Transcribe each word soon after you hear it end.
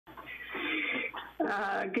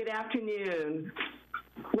Good afternoon.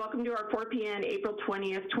 Welcome to our 4 p.m. April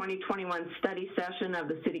 20th, 2021 study session of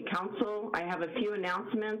the City Council. I have a few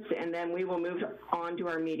announcements and then we will move on to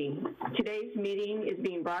our meeting. Today's meeting is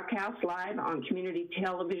being broadcast live on Community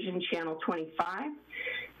Television Channel 25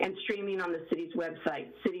 and streaming on the city's website,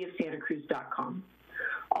 cityofsantacruz.com.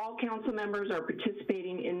 All council members are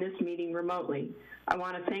participating in this meeting remotely. I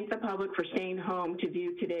want to thank the public for staying home to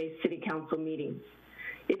view today's City Council meeting.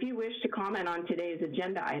 If you wish to comment on today's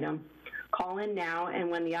agenda item, call in now, and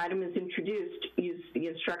when the item is introduced, use the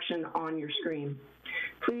instruction on your screen.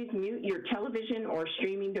 Please mute your television or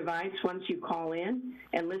streaming device once you call in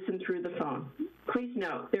and listen through the phone. Please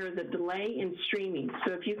note, there is a delay in streaming,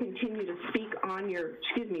 so if you continue to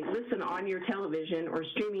listen on your television or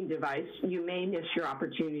streaming device, you may miss your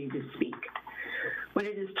opportunity to speak. When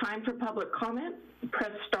it is time for public comment,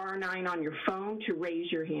 press *9 on your phone to raise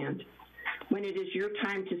your hand. When it is your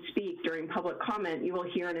time to speak during public comment, you will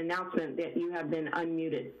hear an announcement that you have been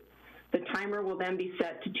unmuted. The timer will then be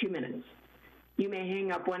set to 2 minutes. You may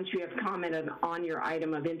hang up once you have commented on your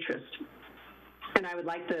item of interest. And I would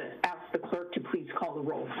like to ask the clerk to please call the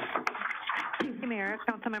roll. Thank you, Mayor.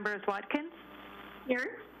 Council members Watkins?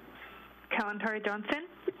 Here. Kalantari Johnson?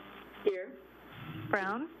 Here.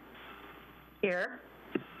 Brown? Here.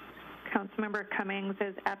 Councilmember Cummings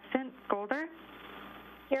is absent. Golder?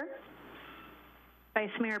 Here. Vice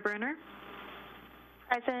Mayor Brunner?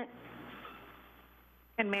 Present.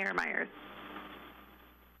 And Mayor Myers?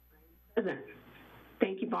 Present.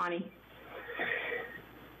 Thank you, Bonnie.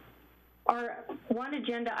 Our one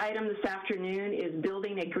agenda item this afternoon is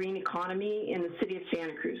building a green economy in the city of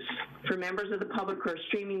Santa Cruz. For members of the public who are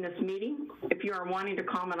streaming this meeting, if you are wanting to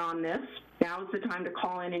comment on this, now is the time to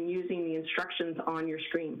call in and using the instructions on your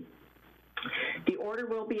screen. The order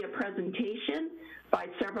will be a presentation by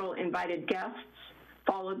several invited guests,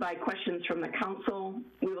 followed by questions from the council.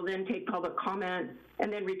 We will then take public comment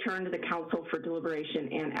and then return to the council for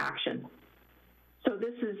deliberation and action. So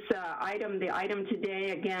this is the item today,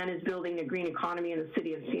 again, is building a green economy in the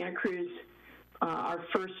city of Santa Cruz. Our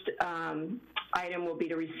first item will be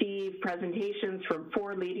to receive presentations from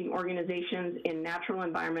 4 leading organizations in natural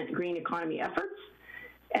environment green economy efforts.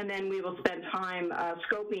 And then we will spend time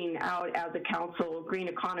scoping out as a council green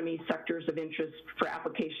economy sectors of interest for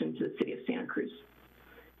application to the city of Santa Cruz.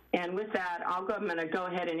 And with that, I'm going to go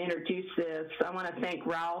ahead and introduce this. I want to thank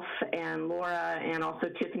Ralph and Laura and also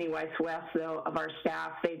Tiffany Weiss-West of our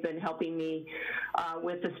staff. They've been helping me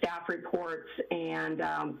with the staff reports and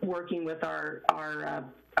working with our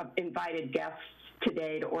invited guests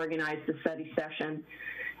today to organize the study session.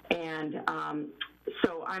 And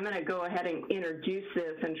so I'm going to go ahead and introduce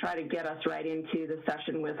this and try to get us right into the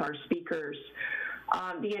session with our speakers.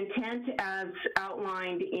 The intent, as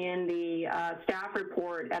outlined in the staff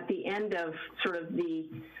report at the end of sort of the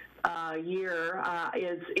year,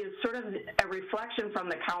 is sort of a reflection from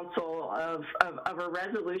the council of a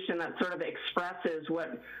resolution that sort of expresses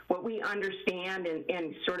what we understand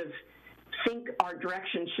and sort of think our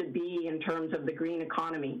direction should be in terms of the green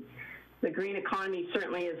economy. The green economy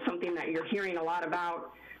certainly is something that you're hearing a lot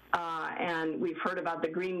about. And we've heard about the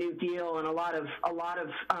Green New Deal and a lot of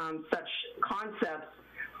such concepts,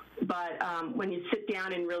 but when you sit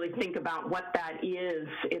down and really think about what that is,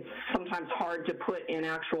 it's sometimes hard to put in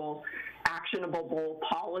actual actionable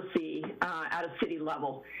policy at a city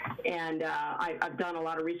level. And I've done a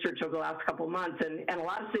lot of research over the last couple of months, and a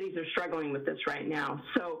lot of cities are struggling with this right now.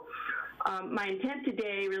 So my intent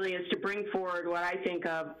today really is to bring forward what I think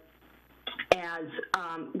of as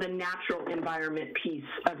the natural environment piece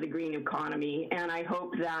of the green economy, and I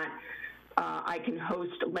hope that I can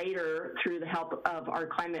host later, through the help of our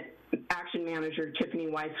climate action manager, Tiffany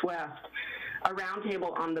Weiss-West, a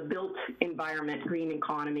roundtable on the built environment green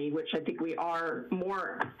economy, which I think we are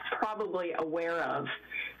more probably aware of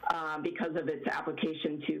because of its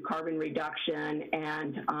application to carbon reduction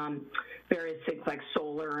and various things like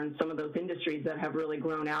solar and some of those industries that have really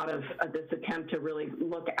grown out of this attempt to really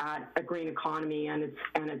look at a green economy and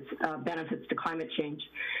its benefits to climate change.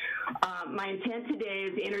 My intent today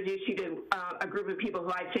is to introduce you to a group of people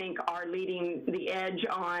who I think are leading the edge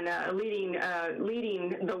on,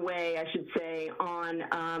 leading the way, I should say,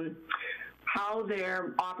 on how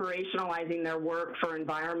they're operationalizing their work for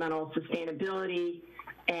environmental sustainability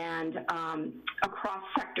and across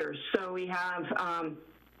sectors. So we have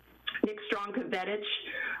Nick Strong-Kovetich,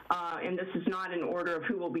 and this is not in order of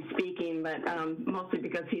who will be speaking, but mostly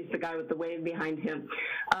because he's the guy with the wave behind him.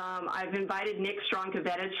 I've invited Nick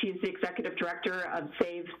Strong-Kovetich. He's the executive director of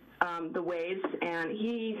Save the Waves, and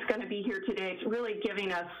he's going to be here today really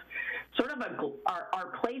giving us sort of our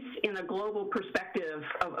place in a global perspective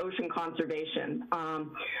of ocean conservation,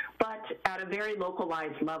 but at a very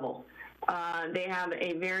localized level. They have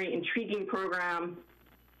a very intriguing program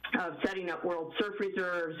of setting up World Surf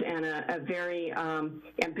Reserves and a very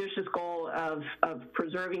ambitious goal of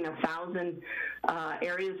preserving 1,000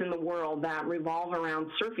 areas in the world that revolve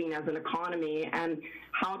around surfing as an economy, and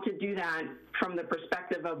how to do that from the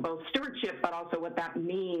perspective of both stewardship, but also what that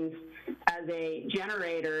means as a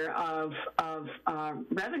generator of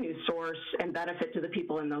revenue source and benefit to the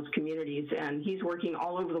people in those communities. And he's working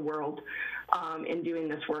all over the world in doing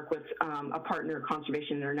this work with a partner,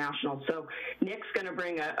 Conservation International. So Nick's going to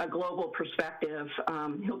bring a global perspective.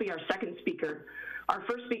 He'll be our second speaker. Our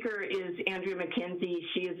first speaker is Andrea McKenzie.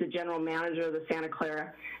 She is the general manager of the Santa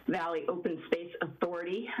Clara Valley Open Space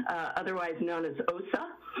Authority, otherwise known as OSA,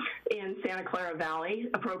 in Santa Clara Valley,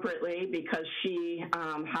 appropriately, because she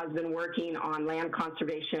has been working on land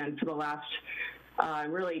conservation for the last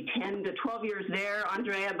really 10 to 12 years there,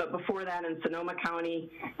 Andrea, but before that in Sonoma County,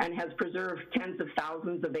 and has preserved tens of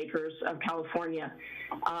thousands of acres of California.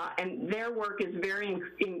 And their work is very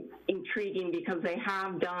intriguing because they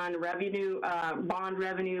have done bond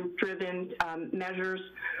revenue-driven measures,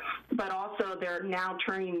 but also they're now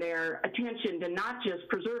turning their attention to not just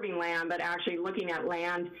preserving land, but actually looking at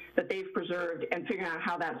land that they've preserved and figuring out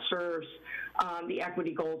how that serves the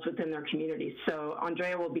equity goals within their communities. So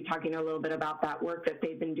Andrea will be talking a little bit about that work that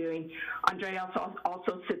they've been doing. Andrea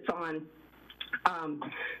also sits on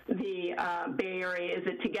the Bay Area. Is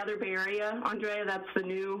it Together Bay Area, Andrea? That's the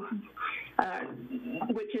new,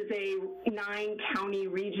 which is a 9-county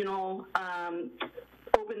regional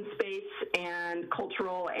open space and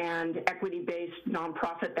cultural and equity-based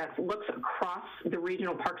nonprofit that looks across the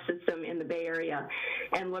regional park system in the Bay Area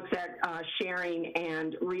and looks at sharing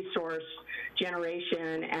and resource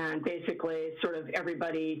generation, and basically sort of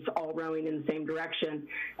everybody's all rowing in the same direction.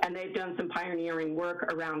 And they've done some pioneering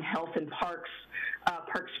work around health and parks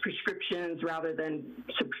prescriptions rather than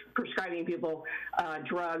prescribing people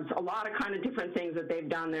drugs. A lot of kind of different things that they've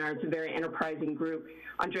done there. It's a very enterprising group.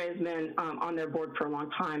 Andrea's been on their board for a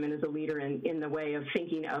long time and is a leader in the way of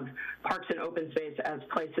thinking of parks and open space as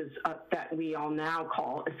places that we all now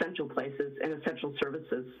call essential places and essential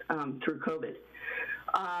services through COVID.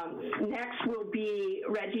 Next will be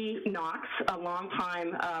Reggie Knox, a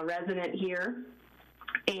longtime resident here.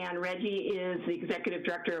 And Reggie is the executive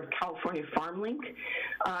director of California FarmLink.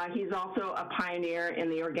 He's also a pioneer in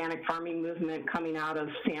the organic farming movement coming out of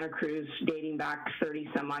Santa Cruz, dating back 30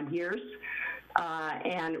 some odd years.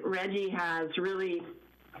 And Reggie has really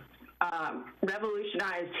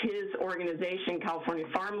revolutionized his organization, California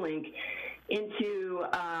FarmLink, into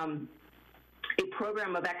a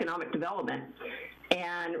program of economic development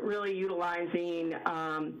and really utilizing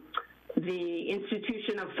the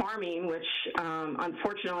institution of farming, which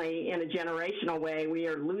unfortunately in a generational way we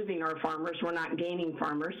are losing our farmers, we're not gaining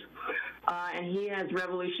farmers. And he has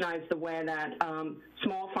revolutionized the way that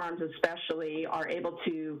small farms especially are able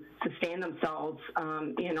to sustain themselves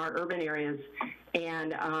in our urban areas,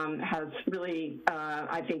 and has really,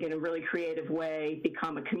 I think in a really creative way,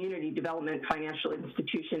 become a community development financial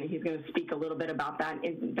institution. And he's going to speak a little bit about that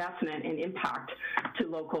investment and impact to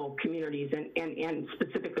local communities and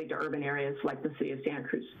specifically to urban areas like the city of Santa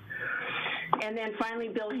Cruz. And then finally,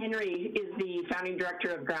 Bill Henry is the founding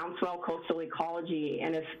director of Groundswell Coastal Ecology.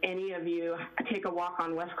 And if any of you take a walk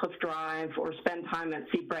on West Cliff Drive or spend time at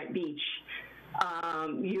Seabright Beach,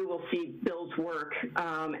 you will see Bill's work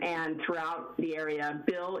and throughout the area.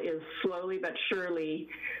 Bill is slowly but surely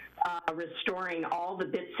restoring all the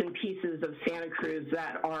bits and pieces of Santa Cruz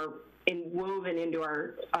that are woven into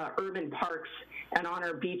our urban parks and on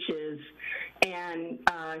our beaches. And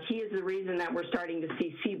he is the reason that we're starting to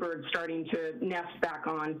see seabirds starting to nest back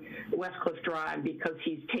on West Cliff Drive, because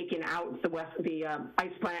he's taken out the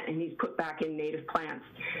ice plant and he's put back in native plants.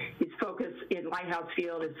 His focus in Lighthouse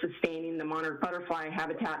Field is sustaining the monarch butterfly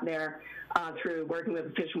habitat there through working with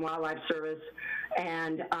the Fish and Wildlife Service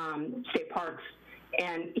and state parks.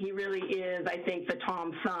 And he really is, I think, the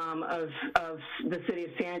Tom Thumb of the city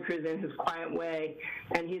of Santa Cruz in his quiet way.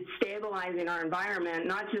 And he's stabilizing our environment,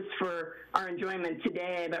 not just for our enjoyment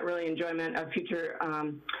today, but really enjoyment of future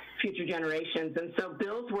generations. And so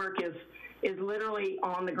Bill's work is is literally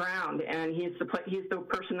on the ground, and he's the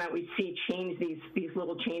person that we see change these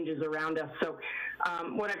little changes around us. So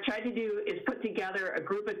what I've tried to do is put together a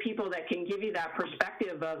group of people that can give you that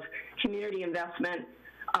perspective of community investment,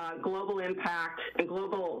 global impact, and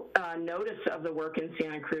global notice of the work in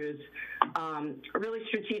Santa Cruz, really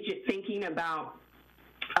strategic thinking about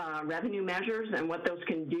revenue measures and what those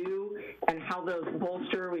can do and how those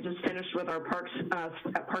bolster. We just finished with our Parks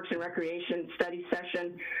and Recreation study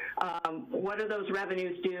session. What do those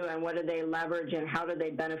revenues do, and what do they leverage, and how do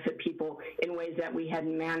they benefit people in ways that we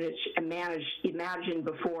hadn't imagined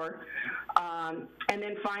before? And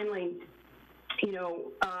then finally,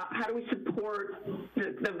 how do we support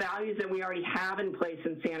the values that we already have in place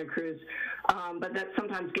in Santa Cruz, but that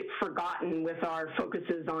sometimes gets forgotten with our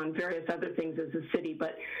focuses on various other things as a city.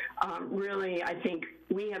 But really, I think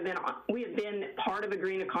we have been part of a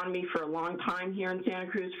green economy for a long time here in Santa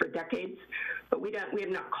Cruz, for decades, but we have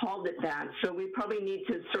not called it that. So we probably need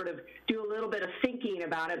to sort of do a little bit of thinking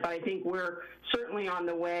about it, but I think we're certainly on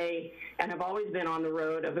the way and have always been on the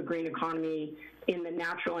road of a green economy in the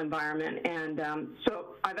natural environment. And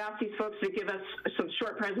so I've asked these folks to give us some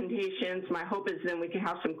short presentations. My hope is then we can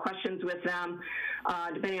have some questions with them.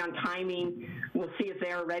 Depending on timing, we'll see if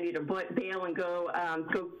they're ready to bail and go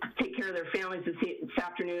take care of their families this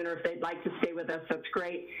afternoon, or if they'd like to stay with us, that's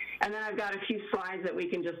great. And then I've got a few slides that we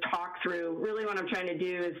can just talk through. Really what I'm trying to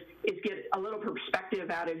do is get a little perspective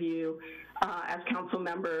out of you as council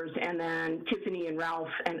members, and then Tiffany and Ralph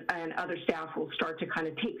and other staff will start to kind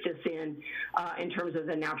of take this in terms of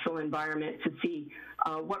the natural environment, to see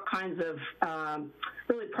what kinds of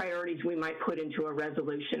really priorities we might put into a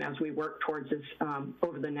resolution as we work towards this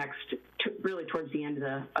over the next, really towards the end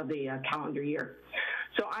of the calendar year.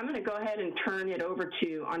 So I'm going to go ahead and turn it over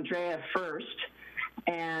to Andrea first,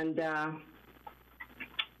 and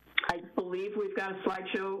I believe we've got a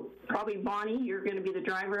slideshow. Probably Bonnie, you're going to be the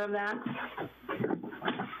driver of that.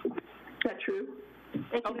 Is that true?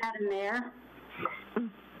 Thank you, Madam Mayor.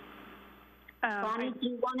 Bonnie, do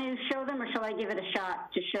you want to show them, or shall I give it a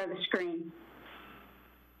shot to share the screen?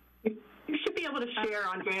 You should be able to share,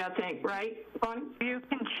 Andrea, I think, right, Bonnie? You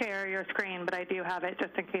can share your screen, but I do have it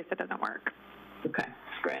just in case it doesn't work. Okay,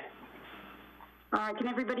 great. All right, can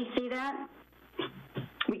everybody see that?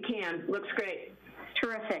 We can. Looks great.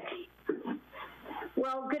 Terrific.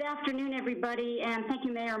 Well, good afternoon, everybody, and thank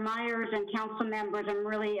you, Mayor Myers and council members. I'm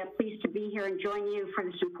really pleased to be here and join you for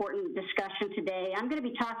this important discussion today. I'm going to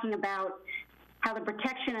be talking about how the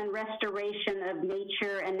protection and restoration of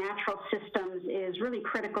nature and natural systems is really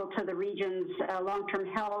critical to the region's long-term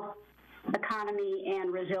health, economy,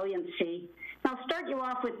 and resiliency. Now, I'll start you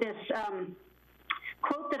off with this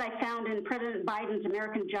quote that I found in President Biden's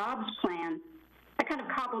American Jobs Plan. I kind of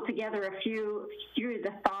cobbled together a few of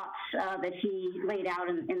the thoughts that he laid out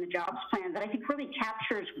in the jobs plan that I think really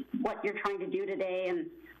captures what you're trying to do today and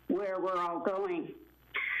where we're all going.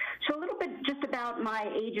 So a little bit just about my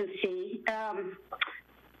agency.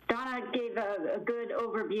 Donna gave a good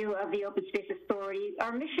overview of the Open Space Authority.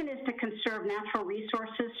 Our mission is to conserve natural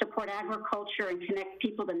resources, support agriculture, and connect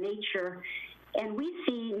people to nature. And we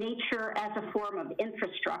see nature as a form of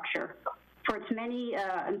infrastructure for its many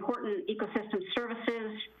important ecosystem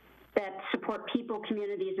services that support people,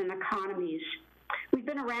 communities, and economies. We've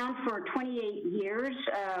been around for 28 years.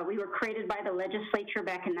 We were created by the legislature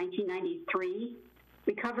back in 1993.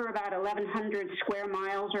 We cover about 1,100 square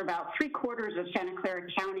miles, or about 3/4 of Santa Clara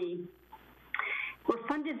County. We're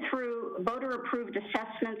funded through voter-approved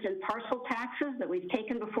assessments and parcel taxes that we've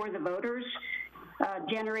taken before the voters,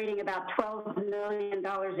 generating about $12 million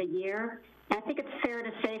a year. And I think it's fair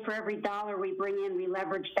to say for every dollar we bring in, we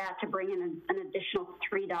leverage that to bring in an additional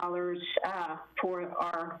 $3 for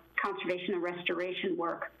our conservation and restoration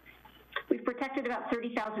work. We've protected about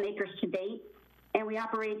 30,000 acres to date, and we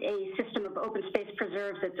operate a system of open space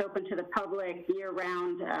preserves that's open to the public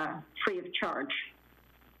year-round, free of charge.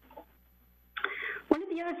 One of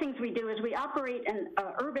the other things we do is we operate an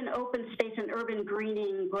urban open space and urban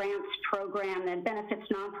greening grants program that benefits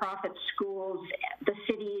nonprofit schools, the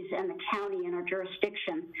cities, and the county in our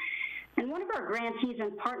jurisdiction. And one of our grantees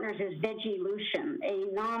and partners is Vegilution, a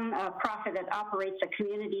nonprofit that operates a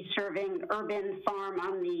community-serving urban farm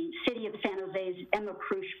on the city of San Jose's Emma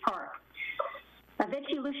Cruz Park.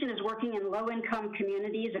 Vegilution is working in low-income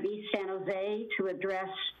communities of East San Jose to address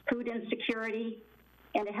food insecurity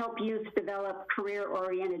and to help youth develop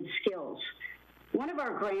career-oriented skills. One of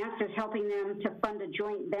our grants is helping them to fund a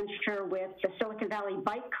joint venture with the Silicon Valley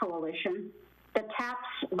Bike Coalition that taps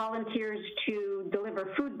volunteers to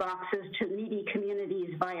deliver food boxes to needy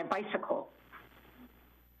communities via bicycle.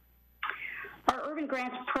 Our Urban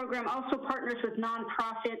Grants program also partners with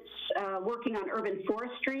nonprofits working on urban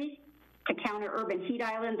forestry to counter urban heat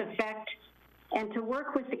island effect and to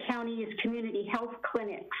work with the county's community health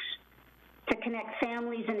clinics to connect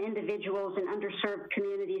families and individuals in underserved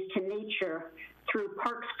communities to nature through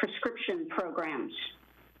parks prescription programs.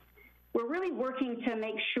 We're really working to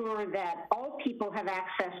make sure that all people have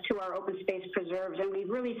access to our open space preserves, and we've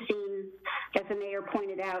really seen, as the mayor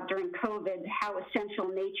pointed out during COVID, how essential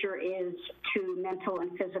nature is to mental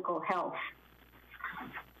and physical health.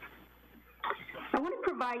 I want to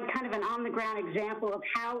provide kind of an on-the-ground example of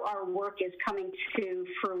how our work is coming to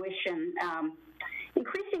fruition.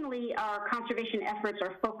 Increasingly, our conservation efforts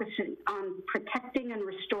are focusing on protecting and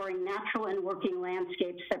restoring natural and working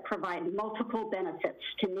landscapes that provide multiple benefits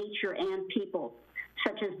to nature and people,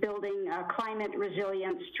 such as building climate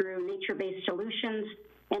resilience through nature-based solutions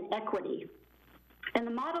and equity. And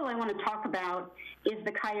the model I want to talk about is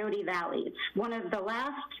the Coyote Valley. It's one of the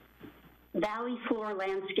last valley floor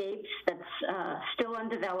landscapes that's still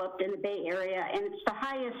undeveloped in the Bay Area, and it's the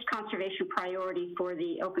highest conservation priority for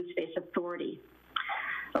the Open Space Authority.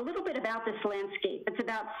 A little bit about this landscape. It's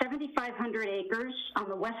about 7,500 acres on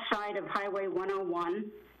the west side of Highway 101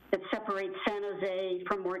 that separates San Jose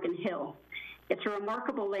from Morgan Hill. It's a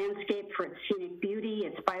remarkable landscape for its scenic beauty,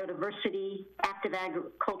 its biodiversity, active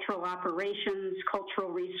agricultural operations,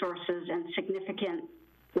 cultural resources, and significant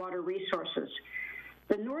water resources.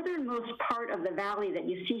 The northernmost part of the valley that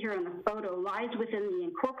you see here in the photo lies within the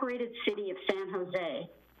incorporated city of San Jose,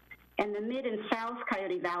 and the mid and south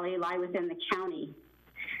Coyote Valley lie within the county.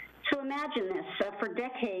 So imagine this, for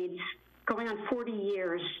decades, going on 40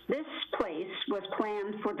 years, this place was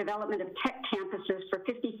planned for development of tech campuses for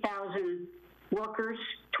 50,000 workers,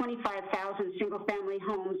 25,000 single-family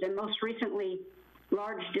homes, and most recently,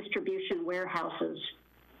 large distribution warehouses.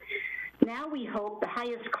 Now we hope the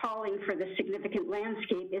highest calling for this significant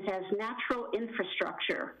landscape is as natural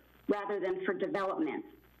infrastructure rather than for development.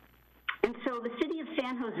 And so the city of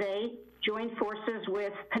San Jose joined forces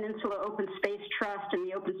with Peninsula Open Space Trust and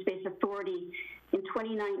the Open Space Authority in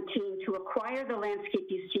 2019 to acquire the landscape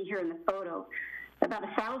you see here in the photo, about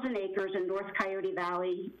 1,000 acres in North Coyote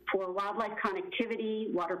Valley for wildlife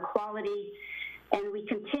connectivity, water quality, and we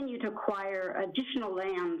continue to acquire additional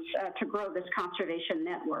lands to grow this conservation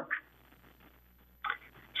network.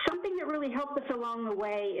 Something that really helped us along the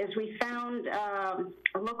way is we found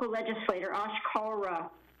a local legislator, Ash Kalra,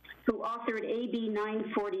 who authored AB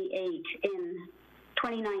 948 in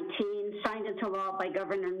 2019, signed into law by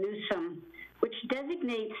Governor Newsom, which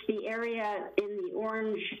designates the area in the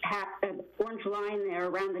orange line there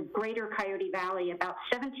around the greater Coyote Valley, about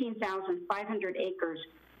 17,500 acres,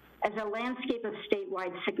 as a landscape of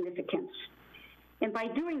statewide significance. And by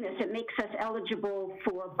doing this, it makes us eligible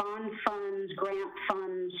for bond funds, grant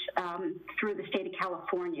funds through the state of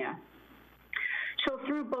California. So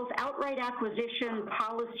through both outright acquisition,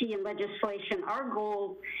 policy, and legislation, our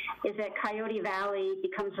goal is that Coyote Valley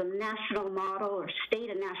becomes a national model or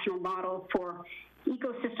state and national model for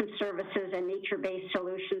ecosystem services and nature-based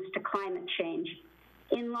solutions to climate change,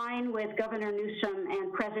 in line with Governor Newsom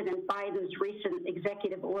and President Biden's recent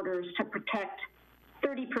executive orders to protect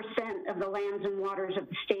 30% of the lands and waters of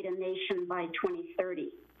the state and nation by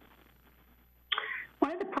 2030.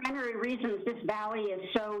 One of the primary reasons this valley is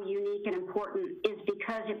so unique and important is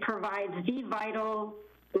because it provides the vital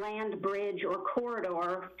land bridge or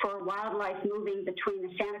corridor for wildlife moving between the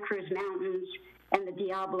Santa Cruz Mountains and the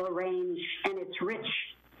Diablo Range, and it's rich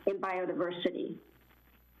in biodiversity.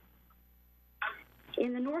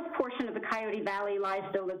 In the north portion of the Coyote Valley lies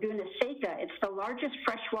the Laguna Seca. It's the largest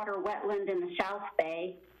freshwater wetland in the South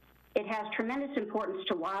Bay. It has tremendous importance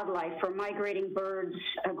to wildlife for migrating birds,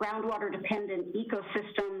 groundwater-dependent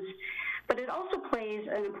ecosystems, but it also plays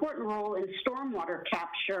an important role in stormwater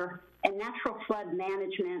capture and natural flood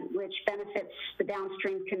management, which benefits the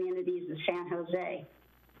downstream communities of San Jose.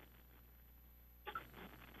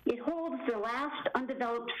 It holds the last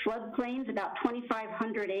undeveloped floodplains, about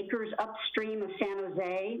 2,500 acres upstream of San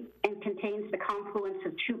Jose, and contains the confluence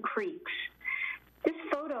of two creeks. This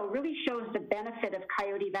photo really shows the benefit of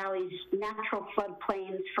Coyote Valley's natural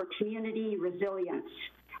floodplains for community resilience.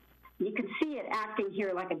 You can see it acting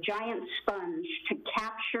here like a giant sponge to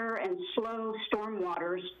capture and slow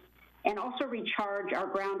stormwaters and also recharge our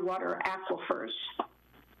groundwater aquifers.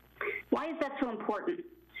 Why is that so important?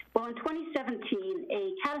 Well, in 2017,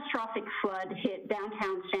 a catastrophic flood hit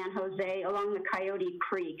downtown San Jose along the Coyote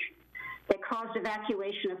Creek that caused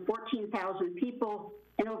evacuation of 14,000 people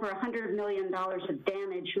and over $100 million of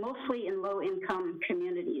damage, mostly in low-income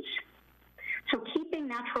communities. So keeping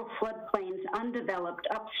natural floodplains undeveloped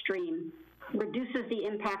upstream reduces the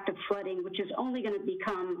impact of flooding, which is only going to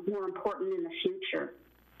become more important in the future.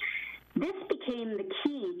 This became the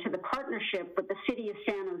key to the partnership with the City of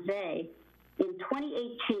San Jose. In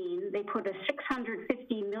 2018, they put a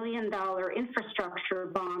 $650 million infrastructure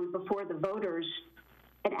bond before the voters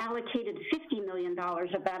and allocated $50 million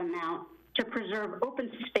of that amount to preserve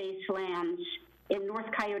open space lands in North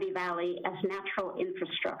Coyote Valley as natural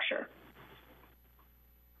infrastructure.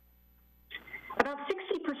 About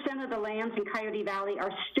 60% of the lands in Coyote Valley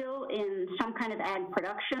are still in some kind of ag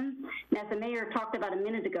production. And as the mayor talked about a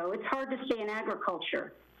minute ago, it's hard to stay in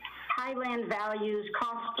agriculture. High land values,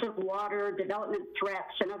 costs of water, development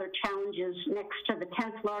threats, and other challenges next to the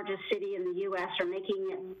 10th largest city in the U.S. are making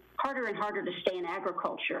it harder and harder to stay in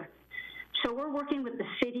agriculture. So we're working with the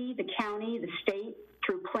city, the county, the state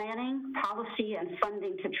through planning, policy, and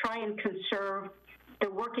funding to try and conserve the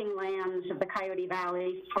working lands of the Coyote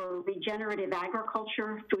Valley for regenerative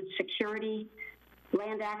agriculture, food security,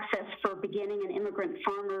 land access for beginning and immigrant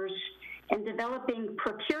farmers, and developing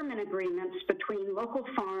procurement agreements between local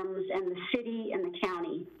farms and the city and the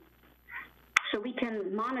county, so we can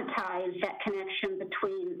monetize that connection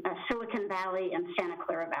between Silicon Valley and Santa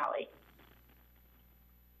Clara Valley.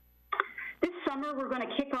 This summer, we're going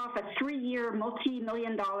to kick off a 3-year,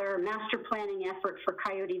 multi-million-dollar master planning effort for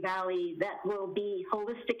Coyote Valley that will be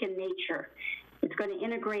holistic in nature. It's going to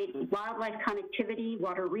integrate wildlife connectivity,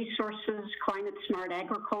 water resources, climate-smart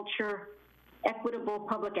agriculture, equitable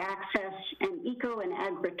public access, and eco and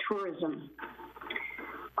agritourism.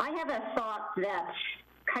 I have a thought that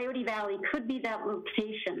Coyote Valley could be that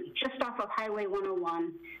location just off of Highway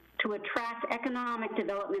 101 to attract economic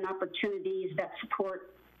development opportunities that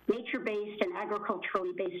support nature-based and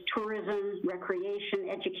agriculturally based tourism, recreation,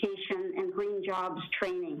 education, and green jobs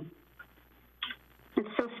training. And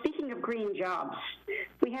so speaking of green jobs,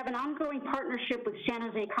 we have an ongoing partnership with San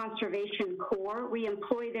Jose Conservation Corps. We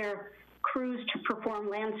employ their crews to perform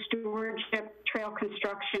land stewardship, trail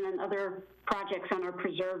construction, and other projects on our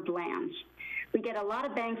preserved lands. We get a lot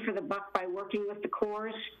of bang for the buck by working with the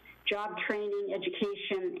Corps, job training,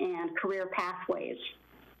 education, and career pathways.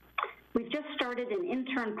 We've just started an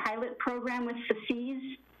intern pilot program with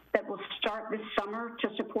CECES that will start this summer to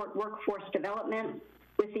support workforce development,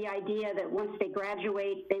 with the idea that once they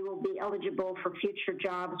graduate, they will be eligible for future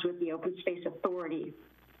jobs with the Open Space Authority.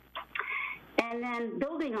 And then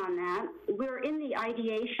building on that, we're in the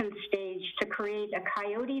ideation stage to create a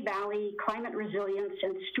Coyote Valley Climate Resilience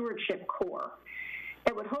and Stewardship Corps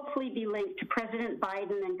that would hopefully be linked to President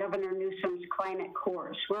Biden and Governor Newsom's Climate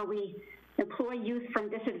Corps, where we employ youth from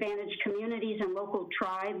disadvantaged communities and local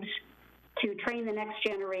tribes to train the next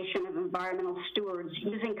generation of environmental stewards,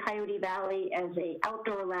 using Coyote Valley as an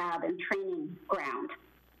outdoor lab and training ground.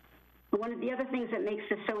 One of the other things that makes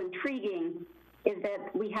this so intriguing is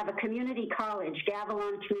that we have a community college,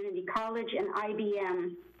 Gavilan Community College, and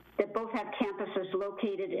IBM, that both have campuses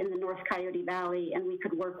located in the North Coyote Valley, and we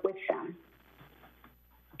could work with them.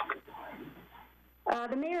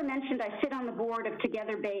 The mayor mentioned I sit on the board of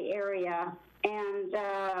Together Bay Area, and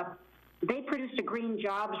they produced a Green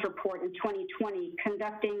Jobs report in 2020,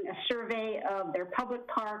 conducting a survey of their public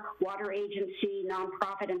park, water agency,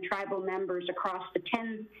 nonprofit, and tribal members across the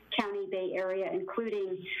 10-county Bay Area,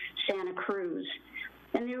 including Santa Cruz.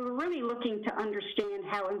 And they were really looking to understand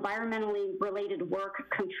how environmentally related work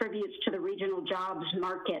contributes to the regional jobs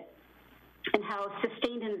market, and how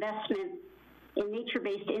sustained investment in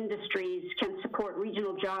nature-based industries can support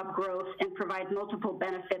regional job growth and provide multiple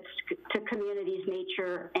benefits to communities,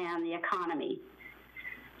 nature, and the economy.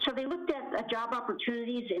 So they looked at job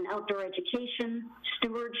opportunities in outdoor education,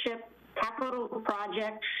 stewardship, capital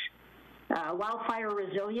projects, wildfire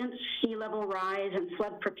resilience, sea level rise, and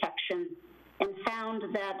flood protection, and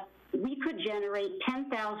found that we could generate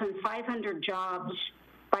 10,500 jobs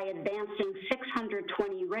by advancing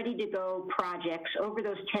 620 ready-to-go projects over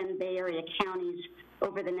those 10 Bay Area counties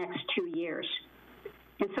over the next 2 years.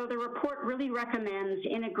 And so the report really recommends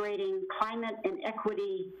integrating climate and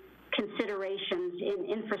equity considerations in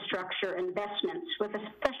infrastructure investments with a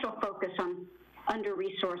special focus on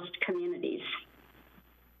under-resourced communities.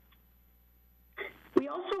 We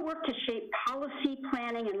also work to shape policy,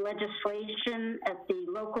 planning, and legislation at the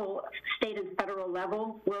local, state, and federal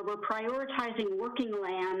level, where we're prioritizing working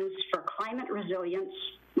lands for climate resilience,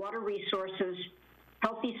 water resources,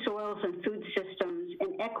 healthy soils and food systems,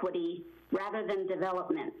 and equity rather than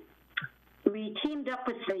development. We teamed up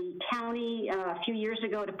with the county a few years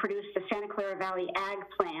ago to produce the Santa Clara Valley Ag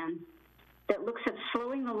Plan that looks at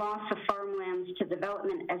slowing the loss of farmlands to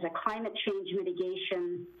development as a climate change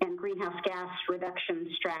mitigation and greenhouse gas reduction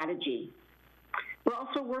strategy. We're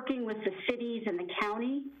also working with the cities and the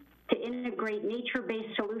county to integrate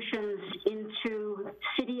nature-based solutions into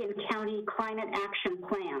city and county climate action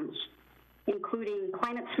plans, including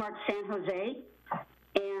Climate Smart San Jose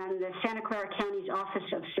and the Santa Clara County's Office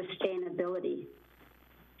of Sustainability.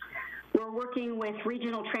 We're working with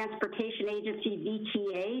Regional Transportation Agency,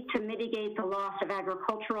 VTA, to mitigate the loss of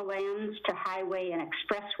agricultural lands to highway and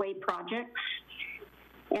expressway projects.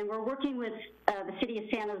 And we're working with the City of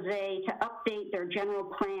San Jose to update their general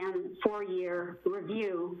plan 4-year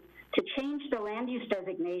review to change the land use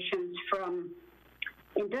designations from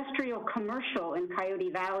industrial commercial in Coyote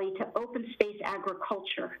Valley to open space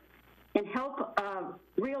agriculture, and help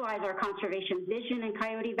realize our conservation vision in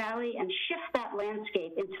Coyote Valley and shift that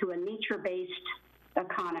landscape into a nature-based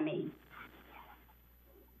economy.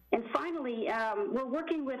 And finally, we're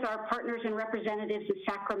working with our partners and representatives in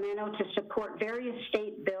Sacramento to support various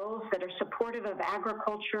state bills that are supportive of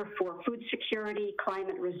agriculture for food security,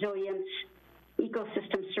 climate resilience,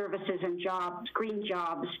 ecosystem services, and jobs, green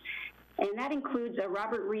jobs. And that includes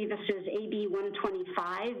Robert Rivas's AB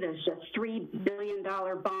 125. There's a $3 billion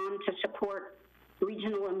bond to support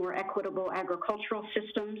regional and more equitable agricultural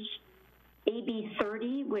systems. AB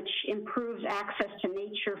 30, which improves access to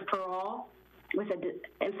nature for all, with an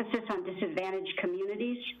emphasis on disadvantaged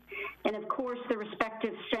communities. And of course, the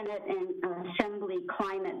respective Senate and Assembly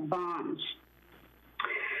climate bonds.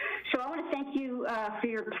 So I want to thank you for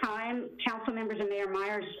your time, council members and Mayor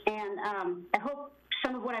Myers, and I hope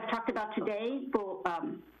some of what I've talked about today will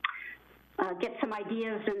get some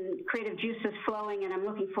ideas and creative juices flowing, and I'm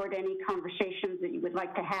looking forward to any conversations that you would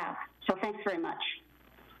like to have. So thanks very much.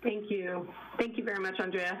 Thank you. Thank you very much,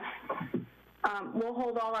 Andrea. We'll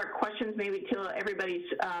hold all our questions maybe till everybody's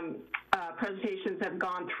presentations have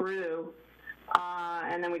gone through,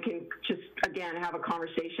 and then we can just, again, have a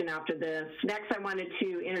conversation after this. Next, I wanted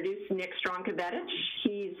to introduce Nick Stronkovich.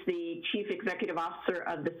 He's the Chief Executive Officer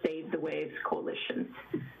of the Save the Waves Coalition.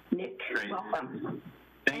 Nick, Great. welcome.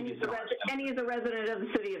 Thank you so much. And he is a resident of the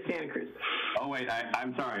city of Santa Cruz. Oh, wait,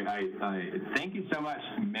 I'm sorry. Thank you so much,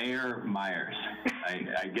 Mayor Myers.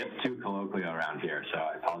 I get too colloquial around here, so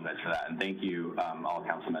I apologize for that. And thank you, all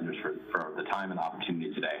council members, for the time and the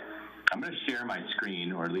opportunity today. I'm going to share my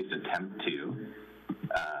screen, or at least attempt to.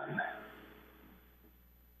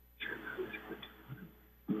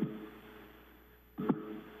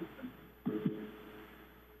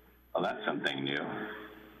 Well, that's something new.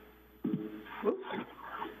 Oops.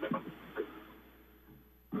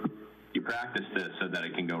 You practice this so that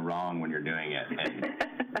it can go wrong when you're doing it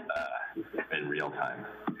in real time.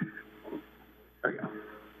 There we go.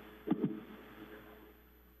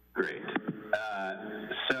 Great.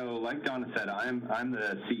 So like Donna said, I'm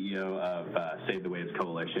the CEO of Save the Waves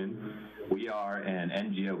Coalition. We are an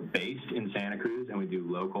NGO based in Santa Cruz, and we do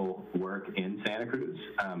local work in Santa Cruz,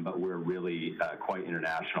 but we're really quite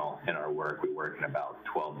international in our work. We work in about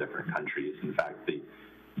 12 different countries. In fact,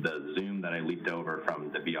 the Zoom that I leaped over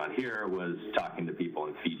from to be on here was talking to people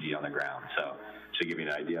in Fiji on the ground. So to give you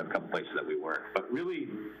an idea of a couple places that we work. But really,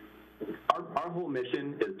 our whole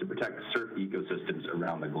mission is to protect surf ecosystems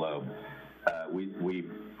around the globe.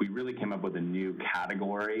 We really came up with a new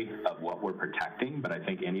category of what we're protecting, but I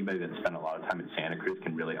think anybody that's spent a lot of time in Santa Cruz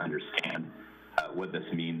can really understand what this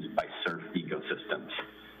means by surf ecosystems.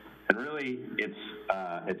 And really,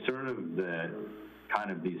 it's sort of the kind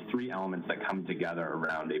of these three elements that come together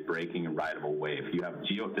around a breaking and rideable wave. You have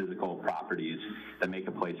geophysical properties that make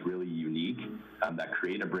a place really unique, that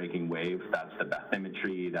create a breaking wave. That's the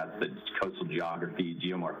bathymetry, that's the coastal geography,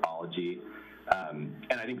 geomorphology.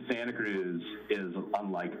 And I think Santa Cruz is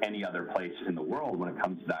unlike any other place in the world when it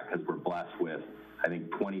comes to that, because we're blessed with, I think,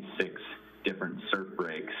 26 different surf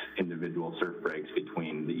breaks, individual surf breaks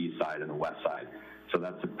between the east side and the west side. So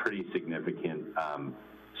that's a pretty significant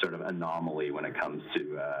sort of anomaly when it comes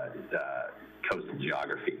to coastal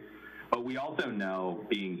geography. But we also know,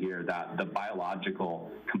 being here, that the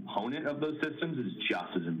biological component of those systems is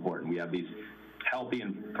just as important. We have these healthy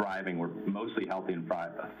and thriving, we're mostly healthy and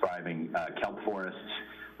thriving kelp forests.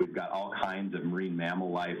 We've got all kinds of marine mammal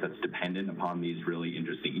life that's dependent upon these really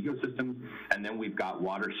interesting ecosystems. And then we've got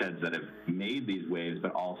watersheds that have made these waves,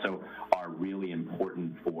 but also are really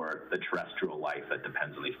important for the terrestrial life that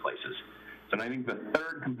depends on these places. So I think the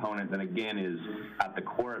third component that, again, is at the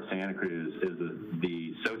core of Santa Cruz is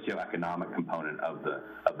the socioeconomic component of the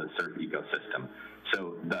surf ecosystem.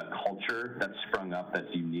 So the culture that's sprung up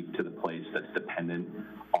that's unique to the place, that's dependent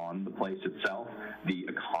on the place itself, the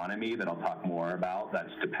economy that I'll talk more about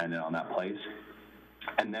that's dependent on that place,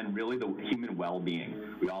 and then really the human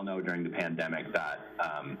well-being. We all know during the pandemic that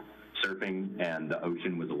surfing and the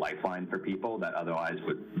ocean was a lifeline for people that otherwise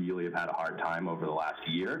would really have had a hard time over the last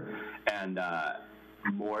year. And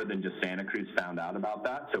more than just Santa Cruz found out about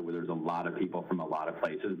that. So there's a lot of people from a lot of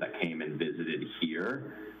places that came and visited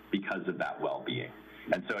here because of that well-being.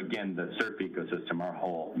 And so again, the surf ecosystem, our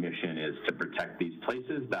whole mission is to protect these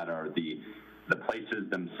places that are the places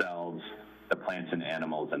themselves, the plants and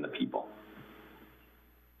animals, and the people.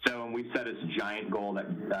 So we set this giant goal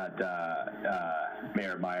that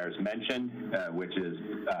Mayor Myers mentioned, which is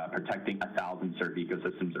protecting 1,000 surf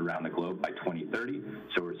ecosystems around the globe by 2030.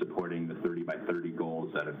 So we're supporting the 30 by 30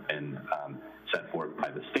 goals that have been set forth by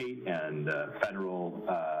the state and federal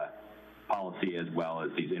policy, as well as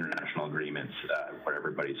these international agreements where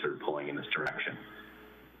everybody's sort of pulling in this direction.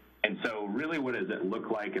 And so really, what does it look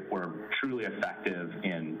like if we're truly effective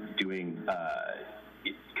in doing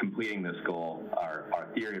completing this goal? Our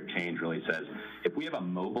theory of change really says if we have a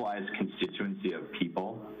mobilized constituency of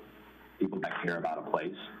people that care about a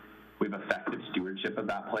place, we have effective stewardship of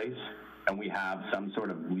that place, and we have some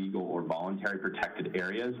sort of legal or voluntary protected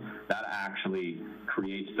areas, that actually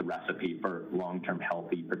creates the recipe for long-term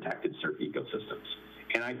healthy protected surf ecosystems.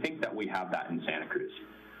 And I think that we have that in Santa Cruz.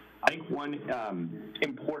 I think one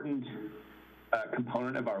important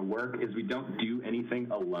component of our work is we don't do anything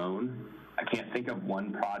alone. I can't think of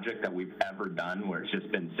one project that we've ever done where it's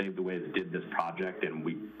just been Save the Waves did this project and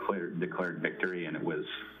we declared victory and it was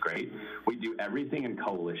great. We do everything in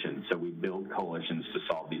coalition. So we build coalitions to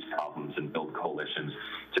solve these problems and build coalitions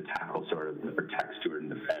to tackle sort of the protect, steward,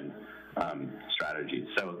 and defend strategies.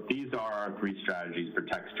 So these are our 3 strategies: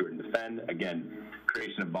 protect, steward, and defend. Again,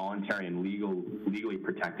 creation of voluntary and legally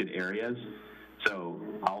protected areas. So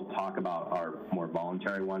I'll talk about our more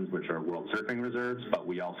voluntary ones, which are World Surfing Reserves, but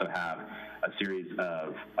we also have a series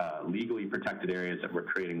of legally protected areas that we're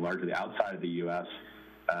creating largely outside of the U.S.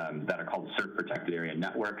 That are called Surf Protected Area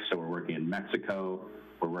Networks. So we're working in Mexico,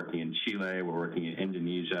 we're working in Chile, we're working in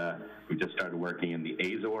Indonesia. We just started working in the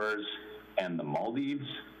Azores and the Maldives.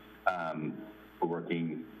 We're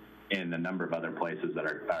working in a number of other places that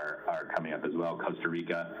are coming up as well, Costa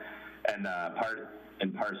Rica. And part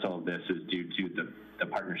and parcel of this is due to the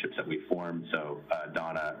partnerships that we formed. So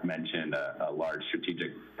Donna mentioned a large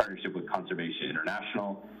strategic partnership with Conservation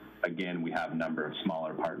International. Again, we have a number of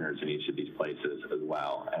smaller partners in each of these places as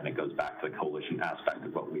well, and it goes back to the coalition aspect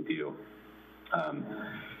of what we do. And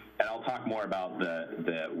I'll talk more about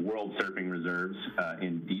the World Surfing Reserves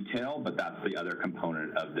in detail, but that's the other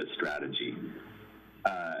component of this strategy.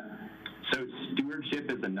 So stewardship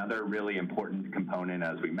is another really important component,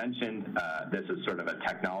 as we mentioned. This is sort of a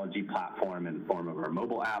technology platform in the form of our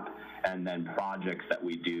mobile app, and then projects that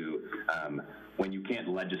we do when you can't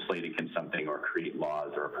legislate against something or create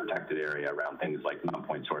laws or a protected area around things like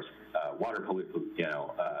non-point source water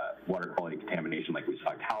quality contamination, like we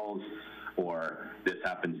saw at Cowles, or this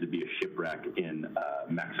happens to be a shipwreck in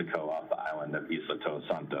Mexico off the island of Isla Todos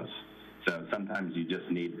Santos. So sometimes you just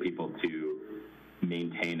need people to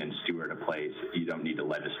maintain and steward a place. You don't need to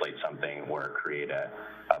legislate something or create a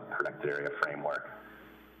protected area framework.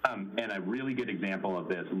 And a really good example of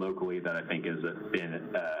this locally that I think has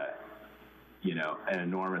been, an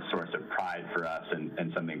enormous source of pride for us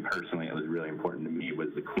and something personally that was really important to me was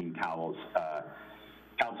the Clean Cowles.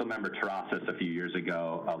 Council member Terrasas a few years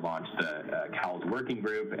ago launched the Cowles Working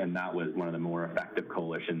Group, and that was one of the more effective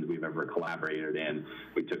coalitions we've ever collaborated in.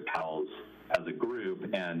 We took Cowles as a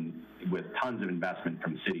group, and with tons of investment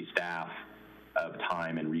from city staff of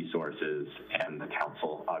time and resources, and the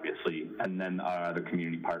council, obviously, and then our other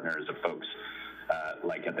community partners of folks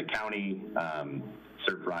like at the county,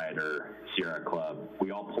 Surf Rider, Sierra Club, we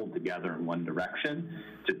all pulled together in one direction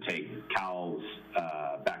to take Cowles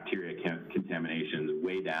bacteria contaminations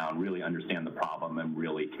way down, really understand the problem, and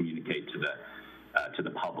really communicate to the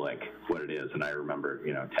public what it is. And I remember,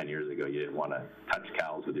 10 years ago, you didn't want to touch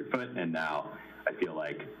Cowles with your foot, and now I feel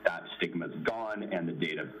like that stigma's gone, and the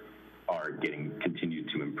data are continued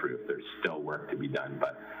to improve. There's still work to be done,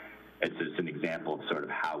 but it's just an example of sort of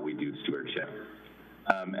how we do stewardship.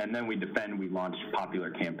 And then we defend. We launch popular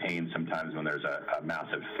campaigns sometimes when there's a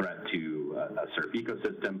massive threat to a surf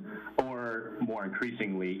ecosystem, or more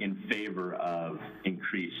increasingly in favor of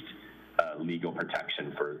increased legal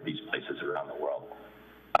protection for these places around the world.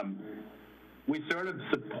 We sort of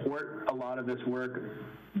support a lot of this work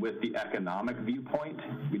with the economic viewpoint.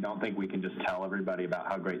 We don't think we can just tell everybody about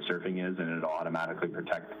how great surfing is and it'll automatically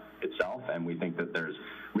protect itself, and we think that there's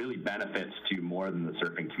really benefits to more than the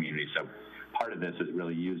surfing community. So part of this is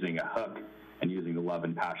really using a hook and using the love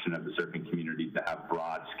and passion of the surfing community to have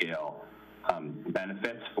broad scale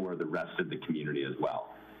benefits for the rest of the community as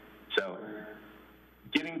well. So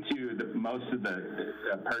getting to most of the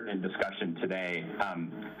pertinent discussion today,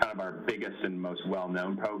 kind of our biggest and most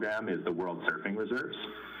well-known program is the World Surfing Reserves.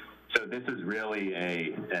 So this is really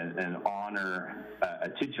an honor, a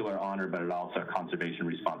titular honor, but it also a conservation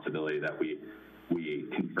responsibility that we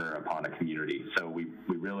confer upon a community. So we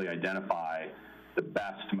really identify the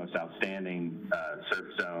best, most outstanding surf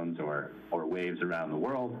zones or waves around the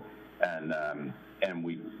world, and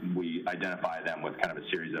we identify them with kind of a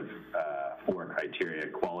series of 4 criteria: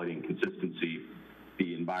 quality and consistency,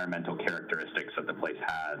 the environmental characteristics that the place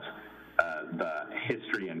has, the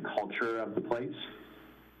history and culture of the place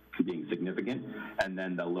being significant, and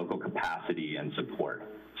then the local capacity and support.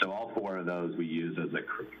 So all 4 of those we use as a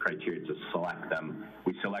criteria to select them.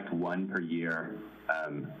 We select 1 per year.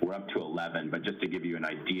 We're up to 11, but just to give you an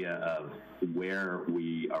idea of where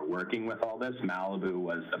we are working with all this, Malibu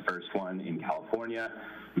was the first one in California,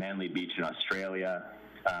 Manly Beach in Australia,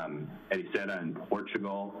 Ericeira in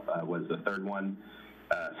Portugal was the 3rd one,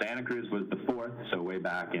 Santa Cruz was the 4th, so way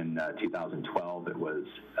back in 2012 it was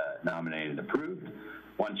nominated and approved.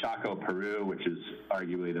 Huanchaco, Peru, which is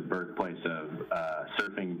arguably the birthplace of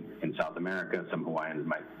surfing in South America. Some Hawaiians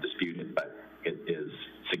might dispute it, but it is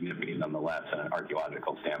significant nonetheless on an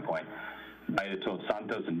archaeological standpoint. Bahia de Todos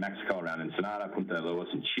Santos in Mexico, around Ensenada, Punta de Lobos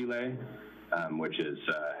in Chile, which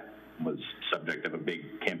was subject of a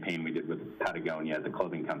big campaign we did with Patagonia, the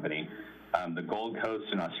clothing company. The Gold Coast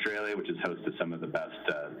in Australia, which is host to some of the best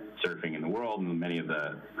surfing in the world, and many of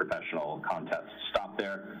the professional contests stop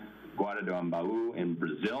there. Guarda do Ambaú in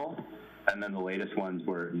Brazil, and then the latest ones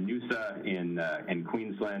were Noosa in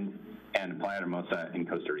Queensland and Playa Hermosa in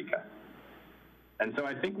Costa Rica. And so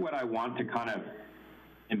I think what I want to kind of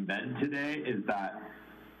embed today is that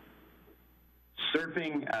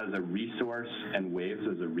surfing as a resource and waves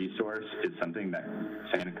as a resource is something that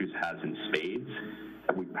Santa Cruz has in spades,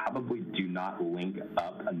 that we probably do not link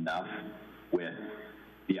up enough with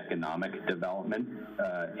the economic development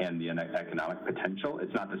and the economic potential.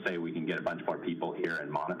 It's not to say we can get a bunch more people here and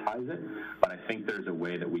monetize it, but I think there's a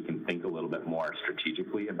way that we can think a little bit more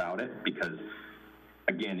strategically about it, because,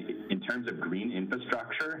 again, in terms of green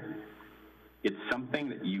infrastructure, it's something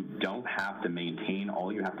that you don't have to maintain.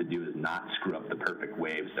 All you have to do is not screw up the perfect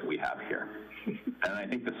waves that we have here. And I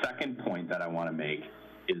think the second point that I want to make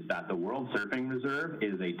is that the World Surfing Reserve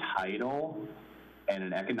is a tidal and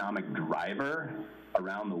an economic driver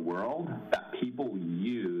around the world that people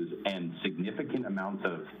use, and significant amounts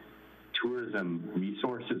of tourism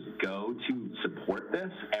resources go to support this,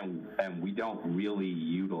 and we don't really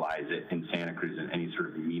utilize it in Santa Cruz in any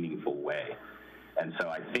sort of meaningful way. And so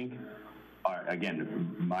I think,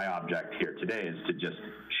 again, my object here today is to just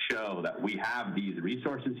show that we have these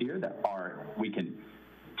resources here that we can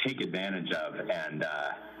take advantage of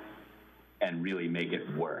and really make it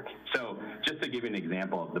work. So just to give you an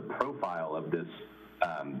example of the profile of this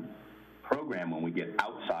program when we get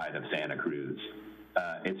outside of Santa Cruz,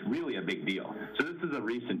 it's really a big deal. So this is a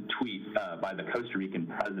recent tweet by the Costa Rican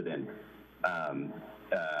president,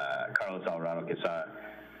 Carlos Alvarado Quesada,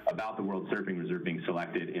 about the World Surfing Reserve being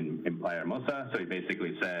selected in Playa Hermosa. So he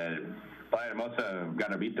basically said, Playa Hermosa,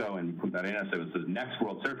 Garabito, and Punta Arenas, it was the next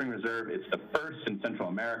World Surfing Reserve. It's the first in Central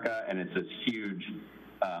America, and it's this huge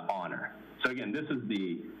honor. So again, this is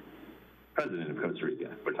the president of Costa Rica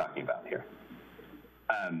we're talking about here.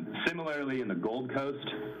 Similarly, in the Gold Coast,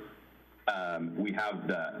 we have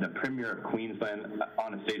the Premier of Queensland,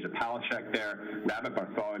 Anastasia Palaszczuk there, Rabbit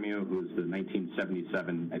Bartholomew, who's the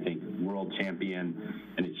 1977, I think, world champion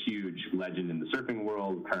and a huge legend in the surfing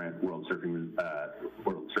world, current World Surf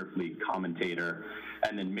League commentator,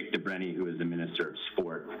 and then Mick DeBrenny, who is the Minister of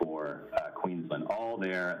Sport for Queensland, all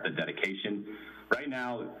there at the dedication. Right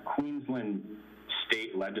now, Queensland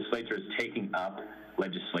state legislature is taking up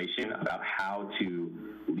legislation about how to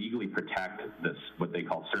legally protect this, what they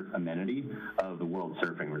call surf amenity of the World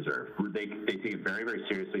Surfing Reserve. They take it very, very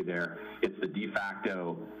seriously there. It's the de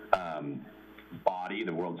facto body,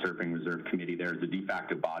 the World Surfing Reserve Committee there is the de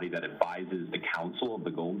facto body that advises the Council of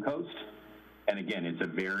the Gold Coast. And again, it's a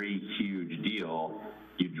very huge deal.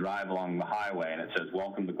 You drive along the highway and it says,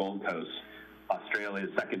 "Welcome to Gold Coast, Australia's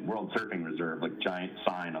second World Surfing Reserve," like giant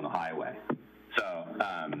sign on the highway. So,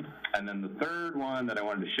 and then the third one that I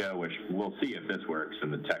wanted to show, which we'll see if this works in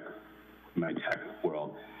my tech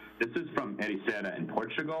world, this is from Ericeira in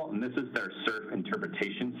Portugal, and this is their Surf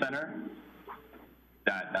Interpretation Center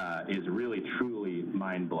that is really, truly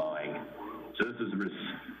mind-blowing. So this is,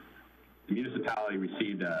 the municipality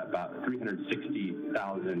received about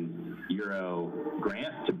 €360,000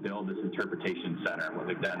 grant to build this interpretation center, and what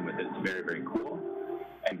they've done with it is very, very cool,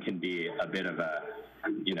 and can be a bit of a,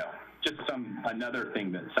 just another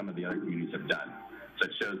thing that some of the other communities have done. So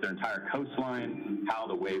it shows their entire coastline, how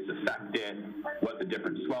the waves affect it, what the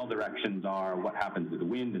different swell directions are, what happens with the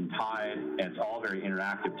wind and tide, and it's all very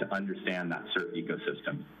interactive to understand that surf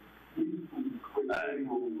ecosystem.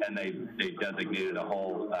 And they designated a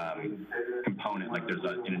whole component, like there's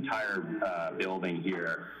an entire building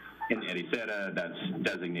here in Ericeira that's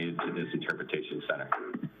designated to this interpretation center.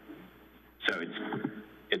 So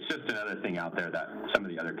it's just another thing out there that some of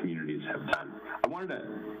the other communities have done. I wanted to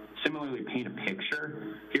similarly paint a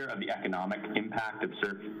picture here of the economic impact of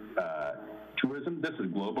surf tourism. This is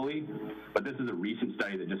globally, but this is a recent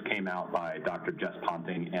study that just came out by Dr. Jess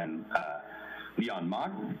Ponting and Leon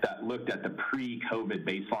Mock that looked at the pre-COVID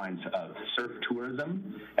baselines of surf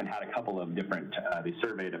tourism and had a couple of different, they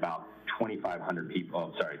surveyed about 2,000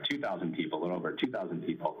 people, a little over 2,000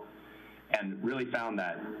 people, and really found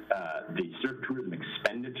that the surf tourism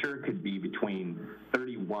expenditure could be between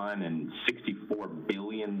 31 and 64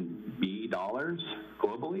 billion dollars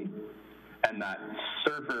globally, and that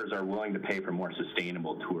surfers are willing to pay for more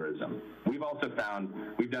sustainable tourism. We've also found,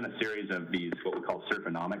 we've done a series of these, what we call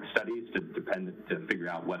surfonomic studies to figure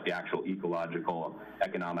out what the actual ecological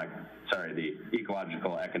economic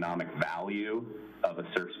value of a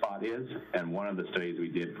surf spot is. And one of the studies we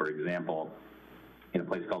did, for example, in a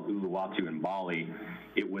place called Uluwatu in Bali,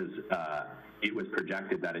 it was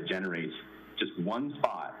projected that it generates, just one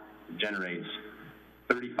spot generates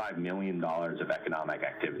 $35 million of economic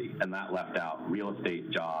activity, and that left out real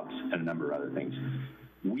estate, jobs, and a number of other things.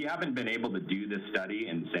 We haven't been able to do this study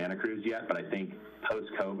in Santa Cruz yet, but I think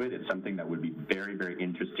post-COVID, it's something that would be very, very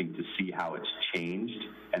interesting to see how it's changed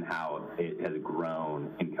and how it has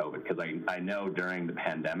grown in COVID, because I know during the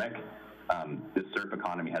pandemic, the surf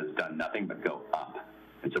economy has done nothing but go up.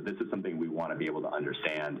 And so this is something we want to be able to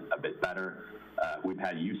understand a bit better. We've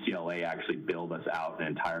had UCLA actually build us out an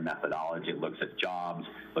entire methodology. It looks at jobs,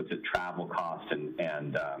 looks at travel costs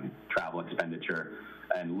and travel expenditure,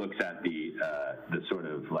 and looks at the sort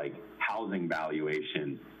of like housing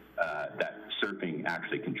valuation that surfing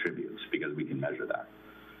actually contributes, because we can measure that.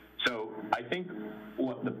 So I think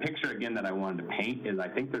what the picture, again, that I wanted to paint is I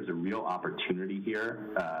think there's a real opportunity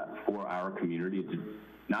here for our community to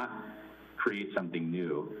not create something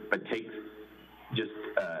new, but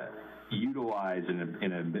utilize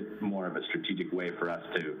in a bit more of a strategic way for us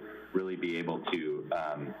to really be able to,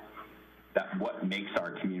 that what makes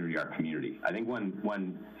our community our community. I think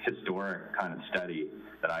one historic kind of study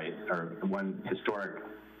one historic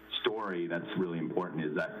story that's really important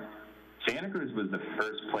is that Santa Cruz was the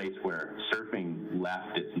first place where surfing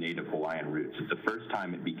left its native Hawaiian roots. It's the first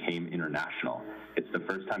time it became international. It's the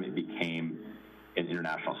first time it became an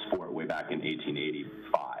international sport way back in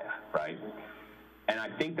 1885, right? And I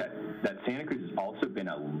think that Santa Cruz has also been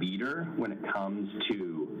a leader when it comes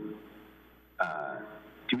to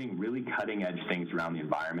doing really cutting-edge things around the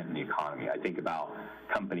environment and the economy. I think about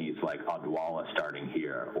companies like Odwalla starting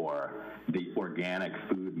here, or the organic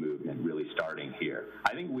food movement really starting here.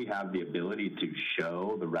 I think we have the ability to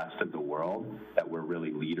show the rest of the world that we're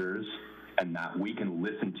really leaders, and that we can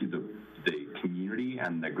listen to the community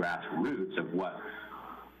and the grassroots of what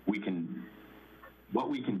we can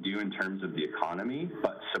do in terms of the economy,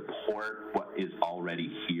 but support what is already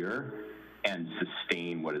here and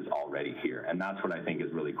sustain what is already here. And that's what I think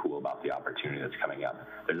is really cool about the opportunity that's coming up.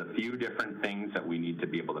 There's a few different things that we need to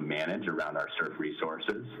be able to manage around our surf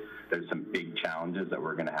resources. There's some big challenges that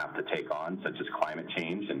we're going to have to take on, such as climate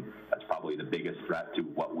change, and that's probably the biggest threat to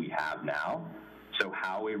what we have now. So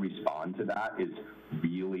how we respond to that is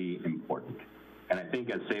really important. And I think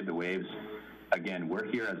as Save the Waves, again, we're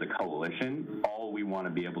here as a coalition. All we want to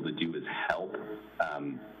be able to do is help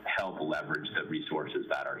leverage the resources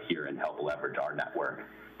that are here and help leverage our network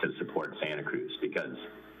to support Santa Cruz. Because,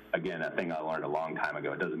 again, a thing I learned a long time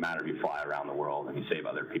ago, it doesn't matter if you fly around the world and you save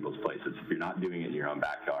other people's places. If you're not doing it in your own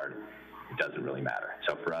backyard, it doesn't really matter.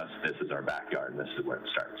 So for us, this is our backyard, and this is where it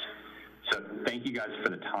starts. So thank you guys for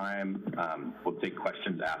the time. We'll take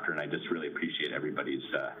questions after, and I just really appreciate everybody's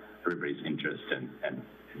interest and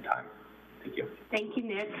time. Thank you. Thank you,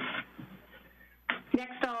 Nick.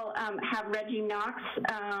 Next, I'll have Reggie Knox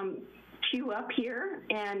queue up here.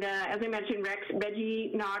 And as I mentioned,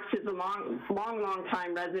 Reggie Knox is a long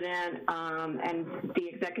time resident and the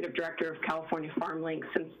executive director of California Farm Link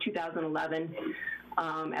since 2011.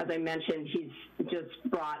 As I mentioned, he's just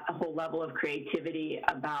brought a whole level of creativity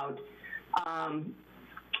about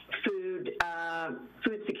food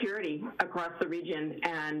security across the region,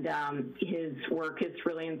 and his work is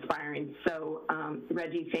really inspiring. So,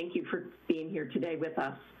 Reggie, thank you for being here today with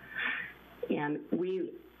us. And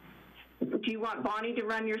we Do you want Bonnie to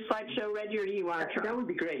run your slideshow, Reggie, or do you want to try? That would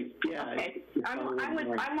be great. Yeah. Okay. I'm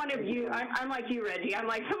one of you. I'm like you, Reggie. I'm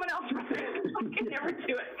like someone else run it. I can never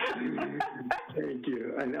do it. Thank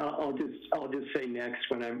you. And I'll just say next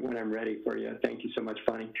when I'm ready for you. Thank you so much,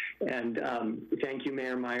 Bonnie. And thank you,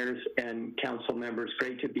 Mayor Myers and council members.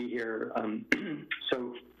 Great to be here.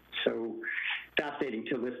 So fascinating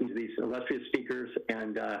to listen to these illustrious speakers.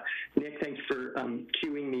 And Nick, thanks for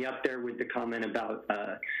queuing me up there with the comment about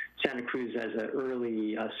Santa Cruz as an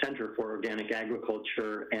early center for organic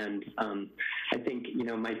agriculture. And I think, you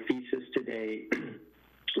know, my thesis today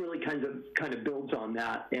really kind of builds on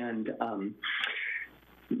that. And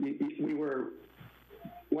we were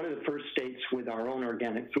one of the first states with our own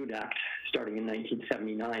Organic Food Act starting in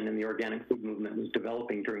 1979, and the organic food movement was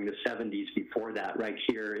developing during the 70s before that, right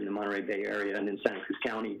here in the Monterey Bay area and in Santa Cruz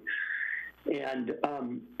County. And,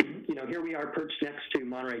 you know, here we are perched next to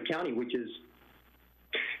Monterey County, which is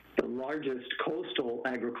the largest coastal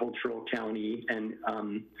agricultural county and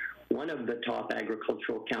one of the top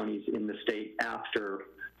agricultural counties in the state after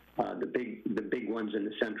the big ones in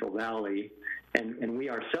the Central Valley. And we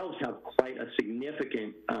ourselves have quite a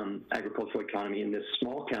significant agricultural economy in this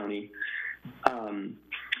small county. And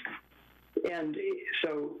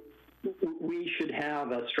so we should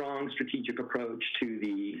have a strong strategic approach to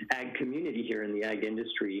the ag community here in the ag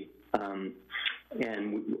industry, and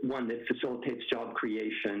one that facilitates job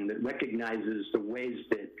creation, that recognizes the ways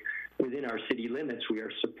that within our city limits we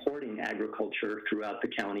are supporting agriculture throughout the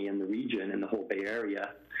county and the region and the whole Bay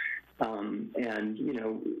Area. And, you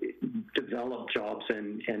know, develop jobs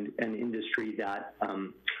and industry that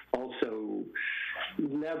also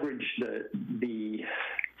leverage the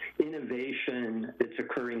innovation that's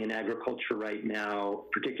occurring in agriculture right now,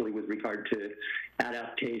 particularly with regard to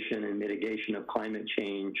adaptation and mitigation of climate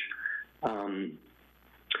change.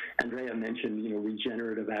 Andrea mentioned, you know,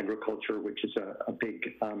 regenerative agriculture, which is a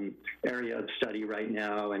big area of study right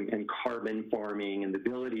now, and carbon farming and the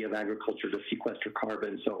ability of agriculture to sequester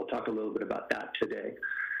carbon. So I'll talk a little bit about that today.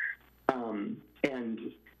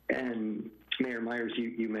 And Mayor Myers,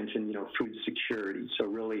 you mentioned, you know, food security. So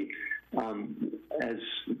really, as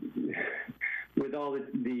with all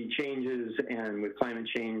the changes and with climate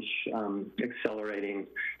change accelerating,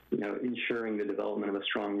 you know, ensuring the development of a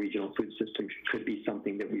strong regional food system could be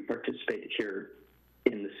something that we participate here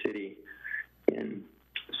in the city in.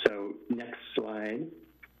 So next slide.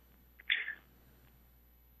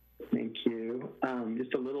 Thank you.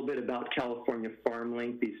 Just a little bit about California Farm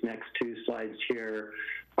Link, these next two slides here.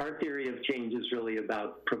 Our theory of change is really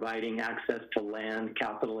about providing access to land,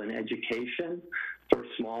 capital, and education for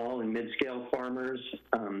small and mid-scale farmers.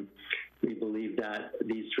 We believe that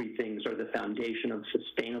these three things are the foundation of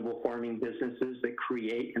sustainable farming businesses that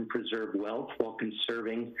create and preserve wealth while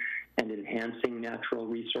conserving and enhancing natural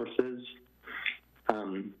resources.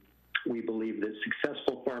 We believe that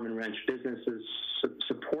successful farm and ranch businesses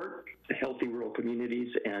support healthy rural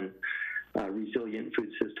communities and resilient food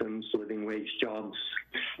systems, living wage jobs,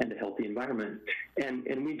 and a healthy environment.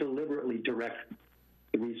 And we deliberately direct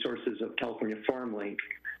the resources of California Farm Link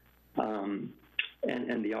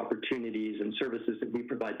and the opportunities and services that we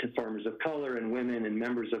provide to farmers of color and women and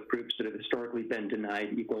members of groups that have historically been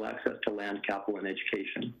denied equal access to land, capital, and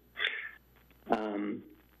education.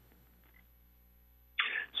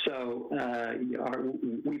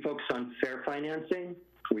 We focus on fair financing.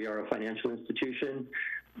 We are a financial institution,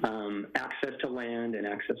 access to land, and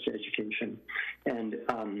access to education. And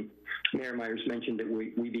Mayor Myers mentioned that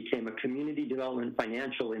we became a community development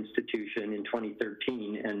financial institution in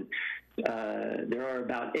 2013, and there are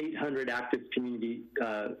about 800 active community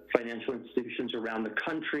financial institutions around the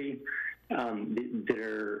country that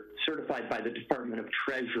are certified by the Department of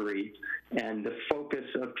Treasury, and the focus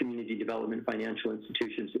of community development financial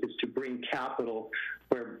institutions is to bring capital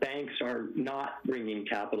where banks are not bringing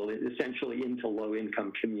capital, essentially into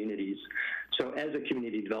low-income communities. So as a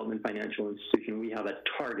community development financial institution, we have a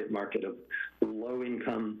target market of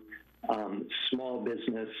low-income, small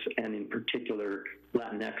business, and in particular,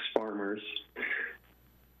 Latinx farmers.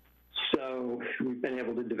 So we've been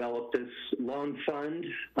able to develop this loan fund,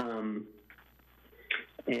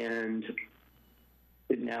 and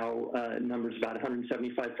it now numbers about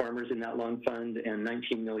 175 farmers in that loan fund and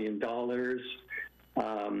 $19 million.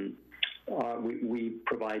 We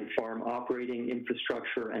provide farm operating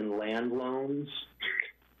infrastructure and land loans.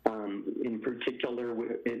 In particular,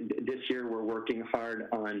 this year we're working hard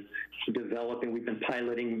on developing, we've been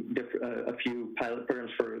piloting a few pilot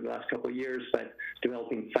programs for the last couple of years, but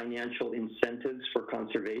developing financial incentives for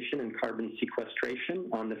conservation and carbon sequestration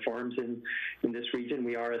on the farms in this region.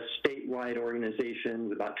 We are a statewide organization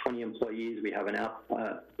with about 20 employees. We have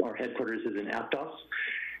our headquarters is in Aptos.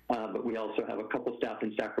 But we also have a couple staff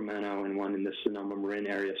in Sacramento and one in the Sonoma-Marin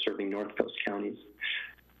area serving North Coast counties.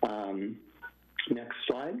 Next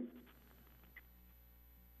slide.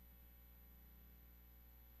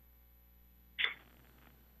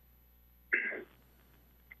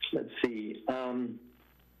 Let's see. On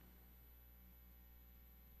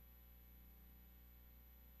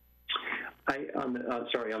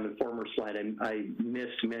the former slide, I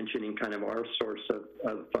missed mentioning kind of our source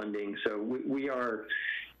of funding. So we are,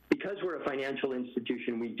 because we're a financial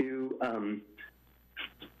institution, we do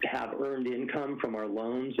have earned income from our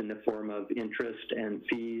loans in the form of interest and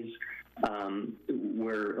fees,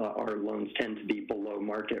 where our loans tend to be below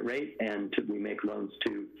market rate, and we make loans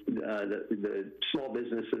to the small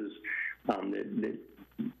businesses that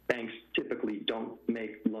banks typically don't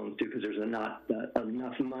make loans to because there's not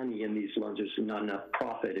enough money in these loans. There's not enough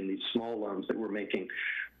profit in these small loans that we're making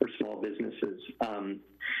for small businesses.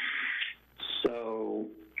 So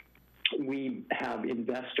we have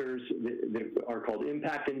investors that are called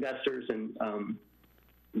impact investors, and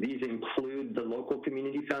these include the local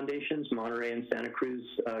community foundations. Monterey and Santa Cruz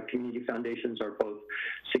community foundations are both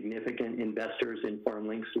significant investors in Farm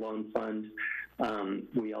Links Loan Fund.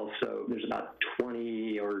 We also, there's about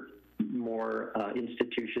 20 or more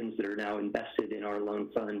institutions that are now invested in our loan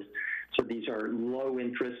fund. So these are low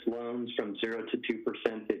interest loans from 0 to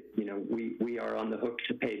 2% that, you know, we are on the hook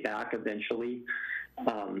to pay back eventually.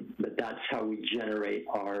 But that's how we generate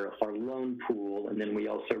our loan pool. And then we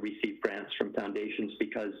also receive grants from foundations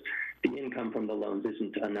because the income from the loans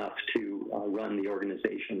isn't enough to run the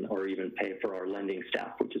organization or even pay for our lending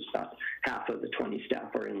staff, which is about half of the 20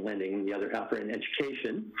 staff are in lending and the other half are in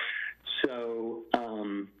education. So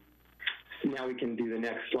now we can do the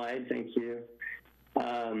next slide. Thank you.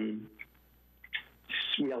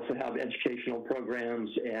 We also have educational programs,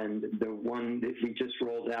 and the one that we just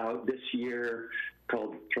rolled out this year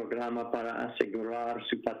called Programa para Asegurar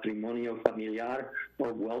Su Patrimonio Familiar,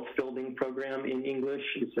 or Wealth Building Program in English.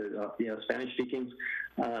 It's a Spanish-speaking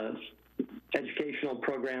educational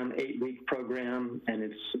program, 8-week program, and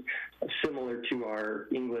it's similar to our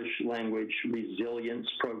English language resilience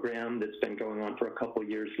program that's been going on for a couple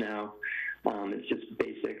years now. It's just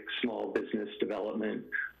basic small business development.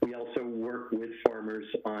 We also work with farmers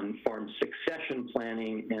on farm succession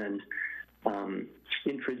planning and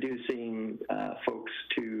introducing folks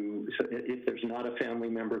to, so if there's not a family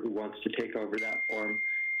member who wants to take over that farm,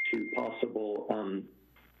 to possible,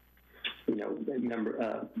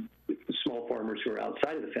 small farmers who are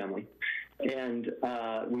outside of the family. And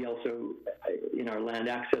we also, in our land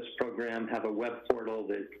access program, have a web portal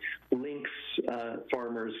that links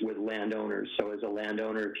farmers with landowners. So as a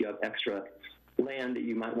landowner, if you have extra land that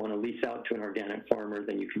you might want to lease out to an organic farmer,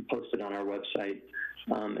 then you can post it on our website.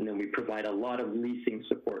 And then we provide a lot of leasing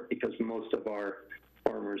support because most of our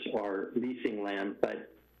farmers are leasing land. But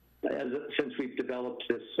since we've developed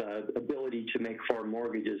this ability to make farm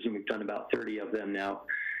mortgages, and we've done about 30 of them now,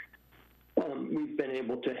 we've been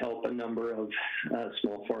able to help a number of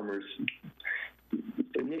small farmers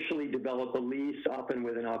initially develop a lease, often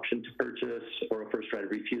with an option to purchase or a first right of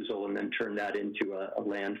refusal, and then turn that into a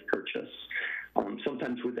land purchase.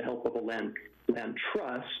 Sometimes with the help of a land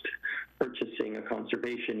trust, purchasing a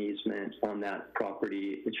conservation easement on that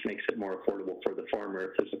property, which makes it more affordable for the farmer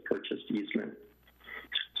if there's a purchased easement.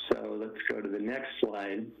 So let's go to the next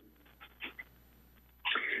slide.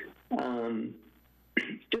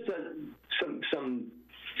 Just some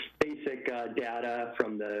basic data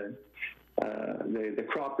from the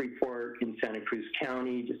crop report in Santa Cruz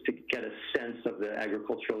County, just to get a sense of the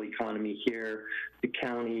agricultural economy here. The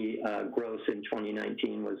county gross in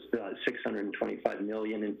 2019 was $625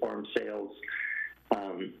 million in farm sales.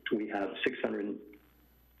 We have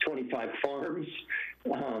 625 farms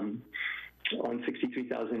on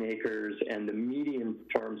 63,000 acres, and the median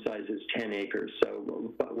farm size is 10 acres.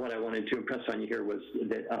 So what I wanted to impress on you here was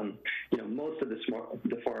that most of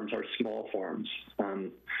the farms are small farms,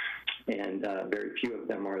 and very few of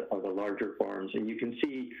them are the larger farms. And you can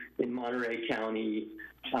see in Monterey County,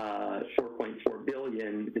 $4.4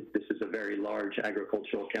 billion. This is a very large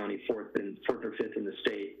agricultural county, fourth or fifth in the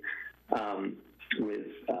state, with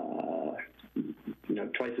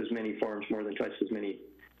twice as many farms, more than twice as many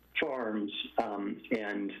farms,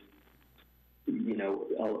 and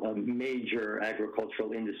a major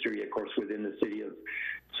agricultural industry, of course, within the city of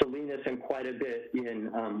Salinas, and quite a bit in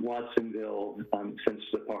Watsonville, since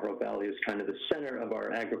the Pajaro Valley is kind of the center of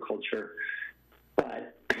our agriculture.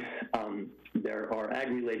 But there are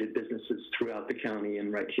ag-related businesses throughout the county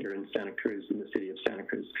and right here in Santa Cruz, in the city of Santa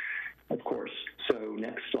Cruz, of course. So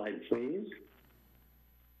next slide, please.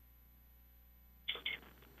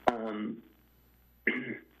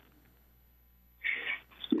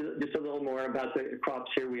 Just a little more about the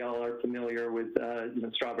crops here. We all are familiar with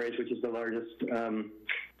strawberries, which is the largest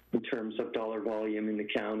in terms of dollar volume in the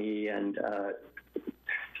county, and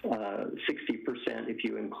 60% if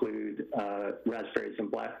you include raspberries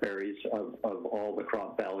and blackberries of all the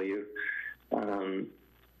crop value. And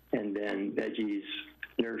then veggies,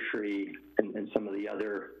 nursery, and some of the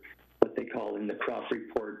other, what they call in the crop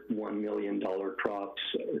report, $1 million crops,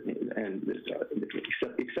 and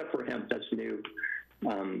except for hemp, that's new,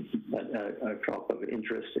 but a crop of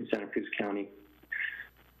interest in Santa Cruz County.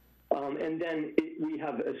 And then we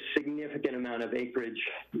have a significant amount of acreage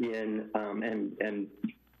in and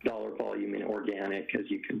dollar volume in organic, as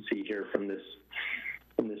you can see here from this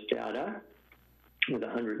data, with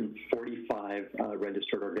 145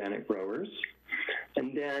 registered organic growers.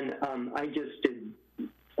 And then I just did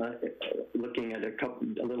looking at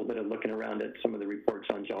a little bit of looking around at some of the reports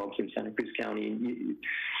on jobs in Santa Cruz County.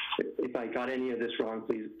 If I got any of this wrong,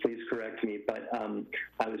 please correct me. But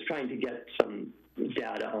I was trying to get some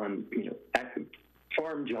data on active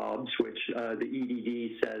farm jobs, which the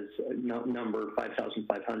EDD says number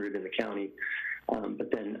 5,500 in the county. But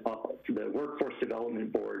then the Workforce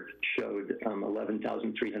Development Board showed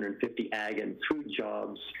 11,350 ag and food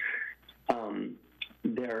jobs.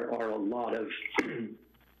 There are a lot of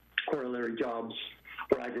corollary jobs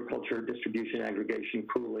for agriculture, distribution, aggregation,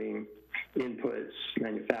 cooling, inputs,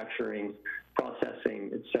 manufacturing,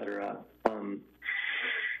 processing, et cetera.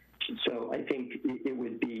 So I think it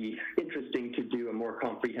would be interesting to do a more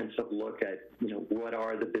comprehensive look at, what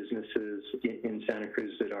are the businesses in Santa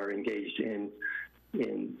Cruz that are engaged in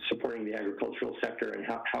supporting the agricultural sector, and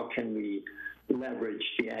how can we leverage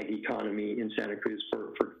the ag economy in Santa Cruz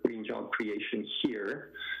for green job creation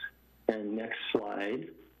here. And next slide.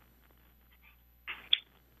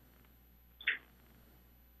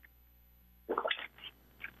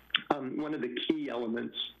 One of the key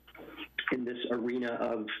elements in this arena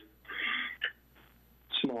of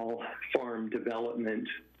small farm development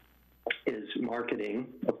is marketing,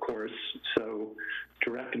 of course. So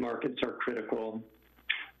direct markets are critical.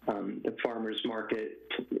 The Farmers Market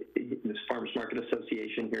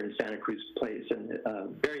Association here in Santa Cruz plays a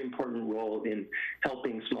very important role in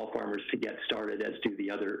helping small farmers to get started, as do the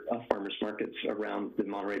other farmers markets around the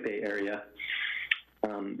Monterey Bay area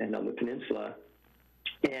and on the peninsula.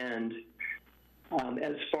 And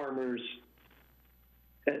as farms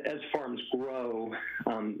grow,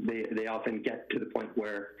 they often get to the point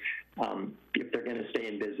where if they're going to stay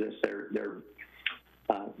in business, they're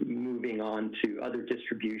moving on to other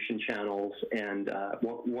distribution channels. And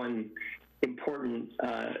one important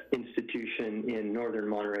institution in northern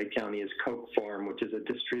Monterey County is Coke Farm, which is a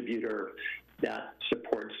distributor that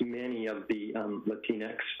supports many of the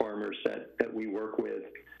Latinx farmers that we work with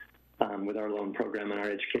our loan program and our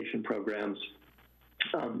education programs.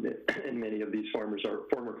 And many of these farmers are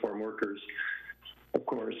former farm workers, of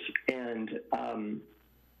course. And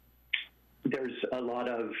there's a lot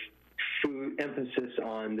of emphasis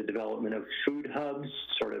on the development of food hubs,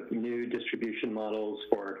 sort of new distribution models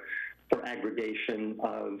for aggregation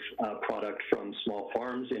of product from small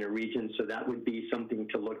farms in a region. So that would be something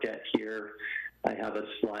to look at here. I have a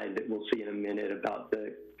slide that we'll see in a minute about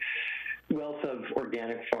the wealth of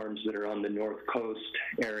organic farms that are on the North Coast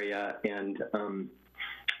area and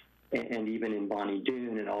even in Bonnie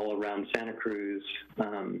Doon and all around Santa Cruz,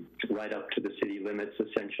 right up to the city limits,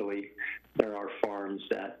 essentially, there are farms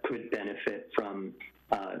that could benefit from,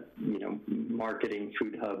 marketing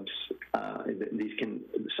food hubs. These can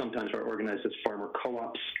sometimes are organized as farmer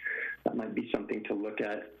co-ops. That might be something to look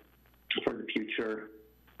at for the future.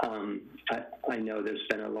 I know there's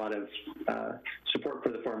been a lot of support for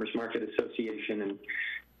the Farmers Market Association,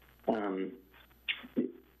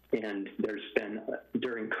 and there's been,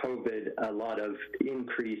 during COVID, a lot of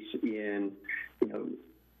increase in,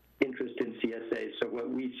 interest in CSA. So what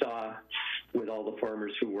we saw with all the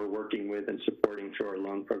farmers who we're working with and supporting through our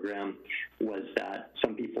loan program was that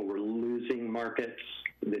some people were losing markets.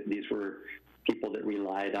 These were people that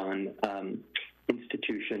relied on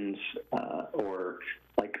institutions or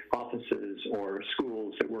like offices or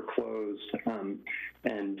schools that were closed,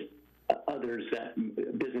 and others that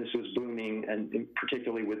business was booming, and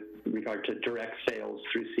particularly with regard to direct sales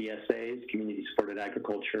through CSAs, community-supported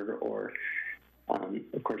agriculture, or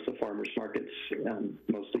of course the farmers markets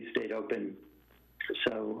mostly stayed open.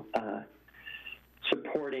 So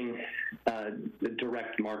supporting the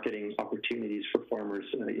direct marketing opportunities for farmers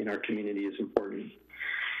in our community is important.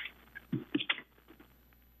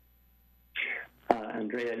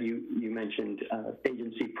 Andrea, you mentioned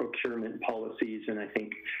agency procurement policies, and I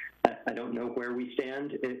think I don't know where we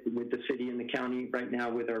stand with the city and the county right now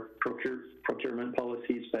with our procurement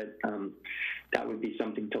policies, but that would be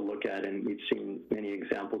something to look at, and we've seen many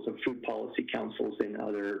examples of food policy councils in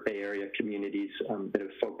other Bay Area communities that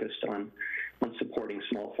have focused on supporting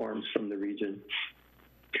small farms from the region.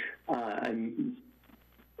 I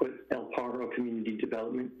put El Paro Community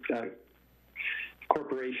Development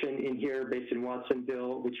Corporation in here, based in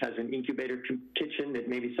Watsonville, which has an incubator kitchen that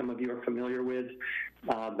maybe some of you are familiar with.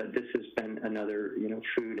 But this has been another,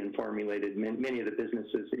 food and farm-related. Many of the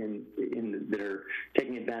businesses that are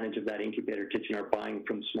taking advantage of that incubator kitchen are buying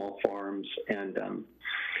from small farms, and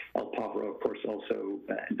El Pavro, of course, also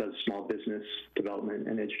does small business development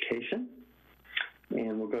and education.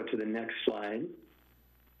 And we'll go to the next slide.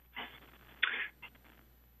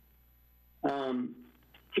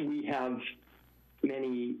 We have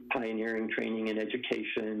many pioneering training and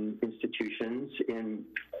education institutions in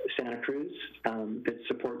Santa Cruz that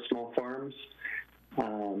support small farms.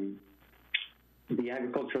 The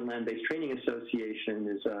Agricultural Land-Based Training Association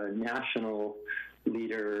is a national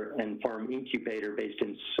leader and farm incubator based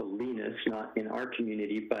in Salinas, not in our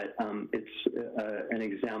community, but it's an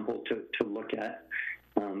example to look at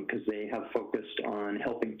because they have focused on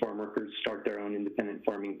helping farm workers start their own independent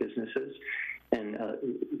farming businesses. And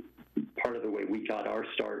part of the way we got our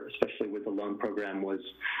start, especially with the loan program, was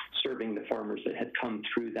serving the farmers that had come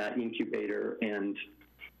through that incubator and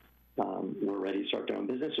were ready to start their own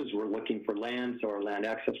businesses. We're looking for land, so our land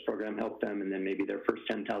access program helped them, and then maybe their first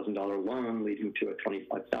 $10,000 loan leading to a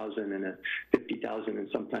 $25,000 and a $50,000, and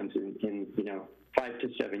sometimes in 5 to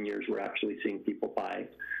 7 years, we're actually seeing people buy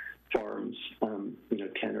farms,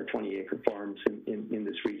 10 or 20 acre farms in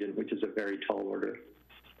this region, which is a very tall order.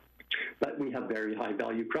 But we have very high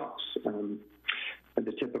value crops.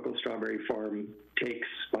 The typical strawberry farm takes,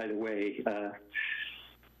 by the way,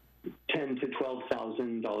 $10,000 to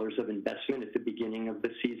 $12,000 of investment at the beginning of the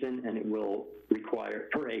season, and it will require,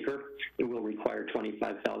 per acre, it will require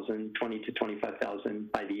 $20,000 to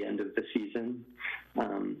 $25,000 by the end of the season,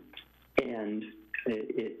 and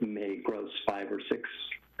it may gross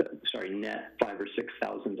net $5,000 or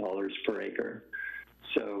 $6,000 per acre.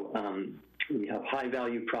 So we have high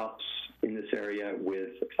value crops in this area with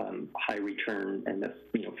high return and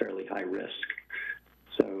fairly high risk.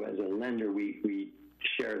 So as a lender, we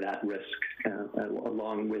share that risk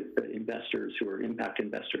along with the investors who are impact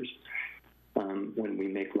investors when we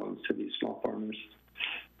make loans to these small farmers.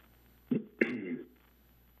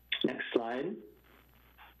 Next slide.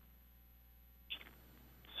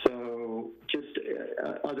 So just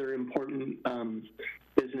other important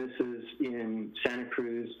businesses in Santa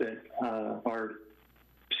Cruz that are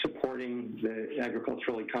supporting the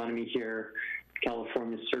agricultural economy here.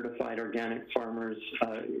 California Certified Organic Farmers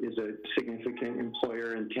is a significant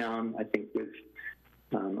employer in town, I think with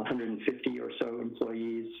 150 or so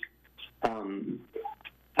employees.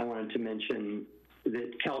 I wanted to mention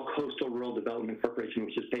that Cal Coastal Rural Development Corporation,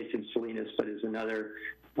 which is based in Salinas, but is another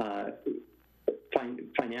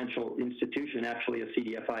financial institution, actually a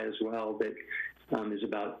CDFI as well, that is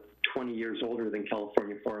about 20 years older than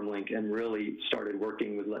California Farm Link and really started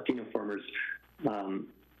working with Latino farmers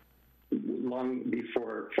long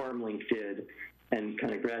before FarmLink did, and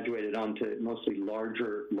kind of graduated onto mostly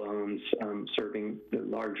larger loans, serving the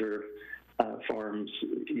larger farms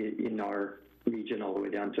in our region all the way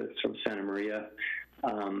down to sort of Santa Maria.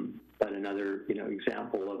 But another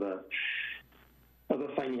example of a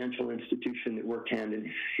financial institution that worked hand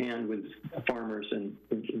in hand with farmers and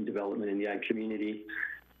in development in the ag community.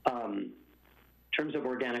 In terms of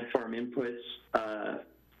organic farm inputs,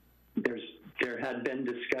 there had been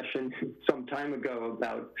discussion some time ago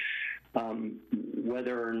about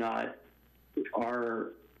whether or not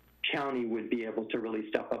our county would be able to really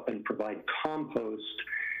step up and provide compost,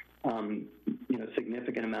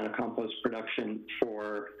 significant amount of compost production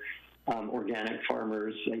for organic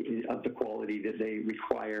farmers of the quality that they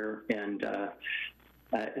require, and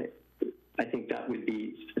I think that would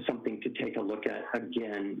be something to take a look at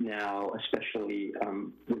again now, especially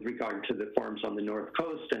with regard to the farms on the North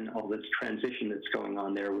Coast and all this transition that's going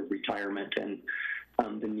on there with retirement and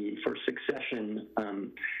the need for succession.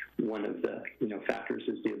 One of the factors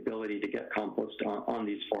is the ability to get compost compost on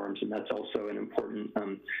these farms, and that's also an important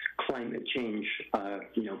climate change,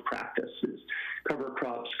 practice. Cover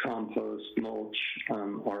crops, compost, mulch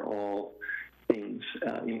are all things,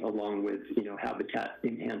 along with habitat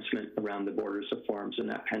enhancement around the borders of farms and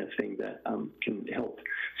that kind of thing that can help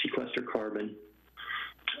sequester carbon.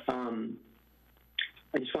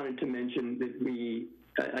 I just wanted to mention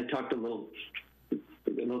that I talked a little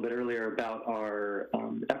bit earlier about our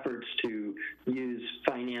efforts to use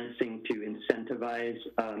financing to incentivize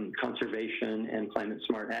conservation and climate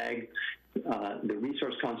smart ag. The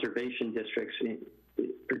resource conservation districts,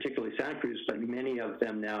 particularly Santa Cruz, but many of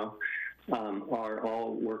them now are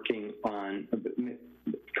all working on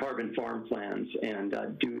carbon farm plans and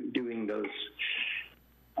doing those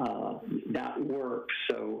that work.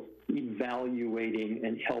 So evaluating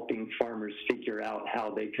and helping farmers figure out how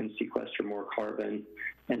they can sequester more carbon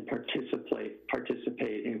and participate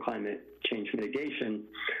in climate change mitigation.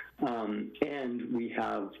 And we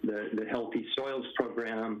have the Healthy Soils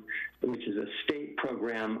Program, which is a state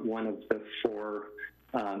program, one of the 4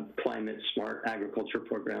 climate smart agriculture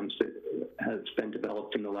programs that has been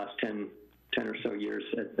developed in the last 10 or so years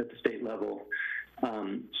at the state level.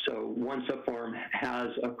 So once a farm has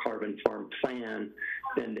a carbon farm plan,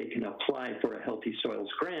 then they can apply for a Healthy Soils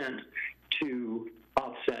grant to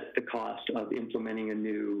offset the cost of implementing a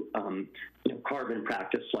new carbon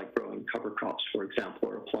practice like growing cover crops, for example,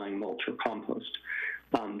 or applying mulch or compost.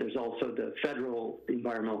 There's also the Federal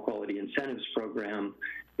Environmental Quality Incentives Program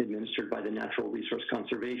administered by the Natural Resource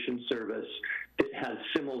Conservation Service that has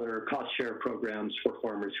similar cost share programs for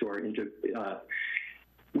farmers who are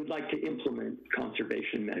would like to implement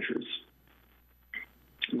conservation measures.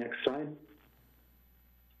 Next slide.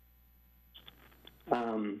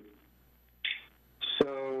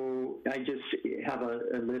 So I just have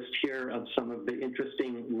a list here of some of the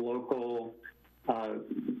interesting local,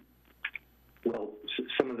 some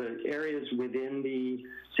of the areas within the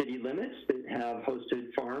city limits that have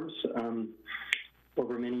hosted farms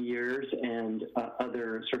over many years, and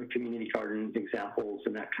other sort of community garden examples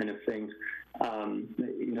and that kind of thing.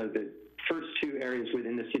 The first 2 areas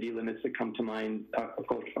within the city limits that come to mind, of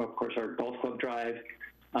course, are Golf Club Drive,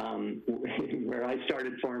 where I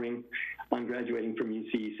started farming on graduating from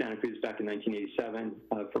UC Santa Cruz back in 1987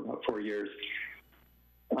 for about 4 years,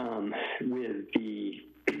 with the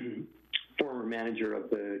former manager of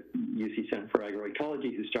the UC Center for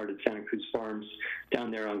Agroecology, who started Santa Cruz Farms down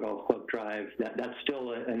there on Golf Club Drive. That's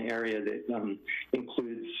still an area that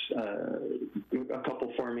includes a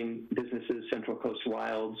couple farming businesses, Central Coast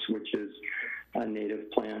Wilds, which is a native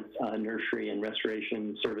plant nursery and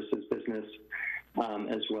restoration services business,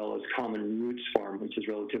 as well as Common Roots Farm, which is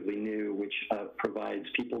relatively new, which provides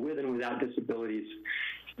people with and without disabilities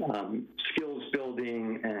skills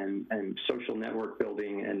building and social network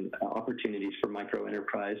building and opportunities for micro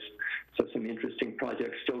enterprise. So some interesting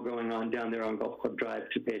projects still going on down there on Golf Club Drive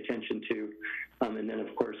to pay attention to. And then,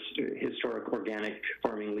 of course, historic organic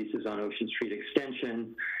farming leases on Ocean Street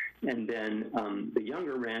Extension. And then the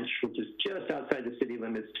Younger Ranch, which is just outside the city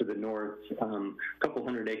limits to the north, a couple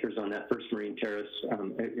hundred acres on that first Marine Terrace.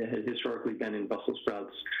 It has historically been in Brussels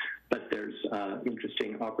sprouts, but there's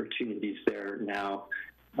interesting opportunities there now.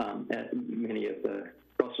 Many of the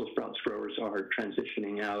Brussels sprouts growers are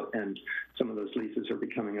transitioning out, and some of those leases are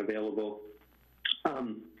becoming available.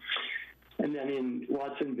 And then in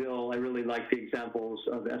Watsonville, I really like the examples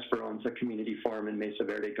of Esperanza Community Farm and Mesa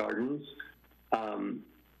Verde Gardens.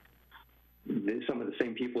 Some of the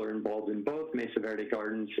same people are involved in both. Mesa Verde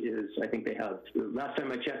Gardens I think they have, last time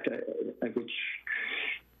I checked, which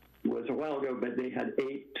was a while ago, but they had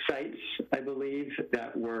 8 sites, I believe,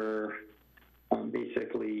 that were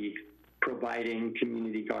basically providing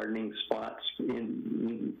community gardening spots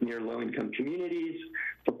near low-income communities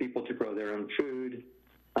for people to grow their own food.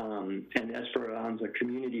 And Esperanza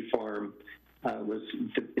Community Farm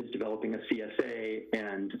is developing a CSA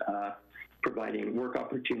and providing work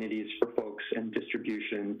opportunities for folks and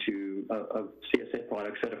distribution of CSA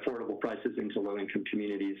products at affordable prices into low-income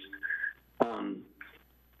communities.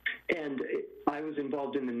 And I was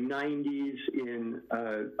involved in the 90s in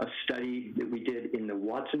a study that we did in the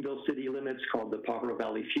Watsonville city limits called the Pajaro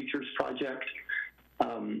Valley Futures Project,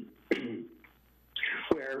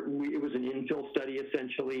 where it was an infill study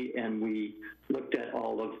essentially, and we looked at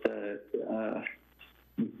all of the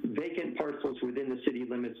vacant parcels within the city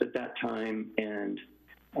limits at that time, and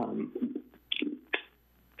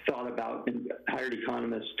thought about and hired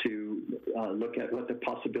economists to look at what the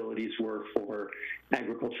possibilities were for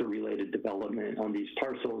agriculture-related development on these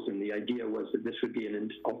parcels. And the idea was that this would be an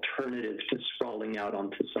alternative to sprawling out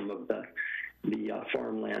onto some of the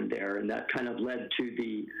farmland there. And that kind of led to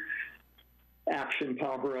the Action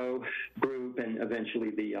Palborough Group, and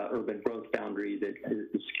eventually the urban growth boundary that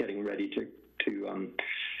is getting ready to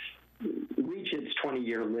reach its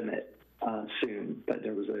 20-year limit soon. But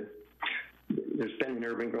there's been an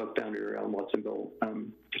urban growth boundary around Watsonville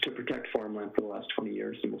to protect farmland for the last 20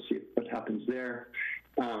 years, and we'll see what happens there.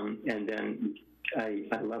 And then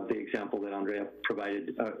I love the example that Andrea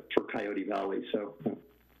provided for Coyote Valley, so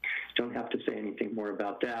don't have to say anything more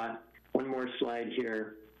about that. One more slide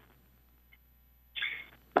here.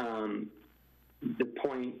 The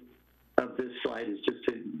point of this slide is just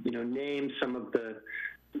to name some of the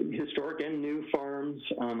historic and new farms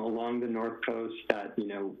along the North Coast that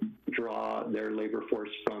draw their labor force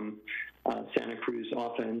from Santa Cruz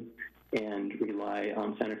often and rely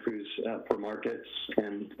on Santa Cruz for markets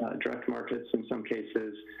and direct markets in some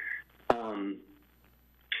cases.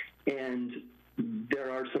 And there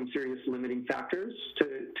are some serious limiting factors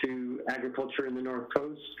to agriculture in the North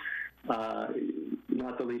Coast,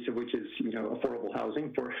 not the least of which is affordable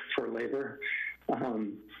housing for labor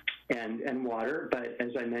and water. But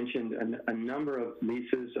as I mentioned, a number of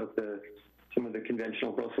leases of some of the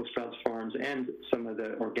conventional Brussels sprouts farms and some of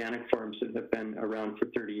the organic farms that have been around for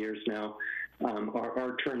 30 years now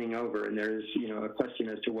are turning over, and there's a question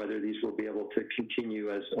as to whether these will be able to continue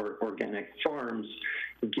as organic farms,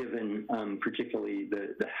 given particularly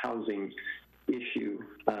the housing issue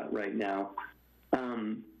right now.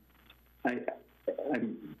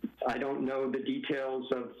 I don't know the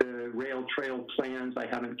details of the rail trail plans. I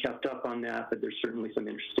haven't kept up on that, but there's certainly some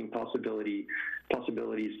interesting possibilities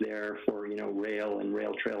there for rail and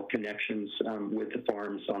rail trail connections with the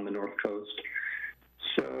farms on the North Coast.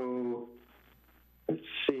 So let's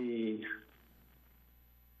see.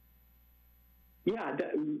 Yeah,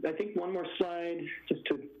 I think one more slide just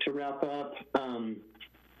to wrap up.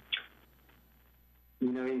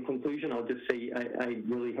 In conclusion, I'll just say I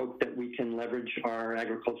really hope that we can leverage our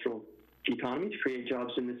agricultural economy to create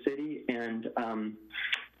jobs in the city, and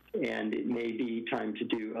it may be time to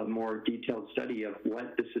do a more detailed study of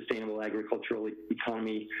what the sustainable agricultural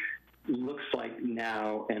economy looks like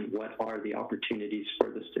now and what are the opportunities for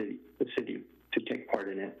the city to take part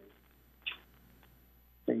in it.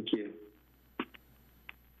 Thank you.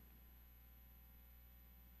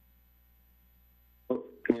 Oh,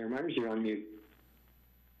 Mayor Myers, you're on mute.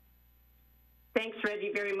 Thanks,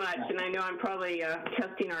 Reggie, very much. And I know I'm probably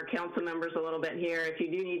testing our council members a little bit here. If you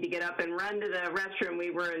do need to get up and run to the restroom, we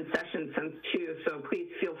were in session since 2, so please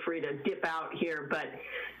feel free to dip out here. But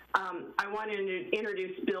I want to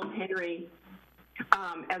introduce Bill Henry.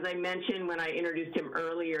 As I mentioned when I introduced him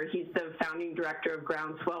earlier, he's the founding director of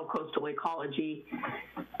Groundswell Coastal Ecology,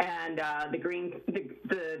 and the green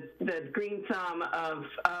thumb of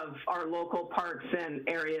our local parks and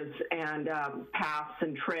areas and paths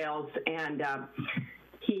and trails. And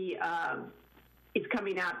he is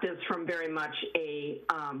coming at this from very much a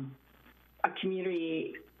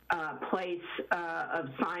community place of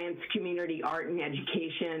science, community, art, and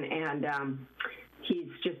education, and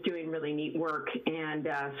he's just doing really neat work, and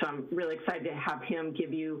so I'm really excited to have him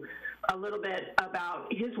give you a little bit about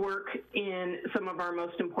his work in some of our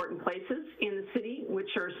most important places in the city,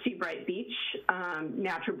 which are Seabright Beach,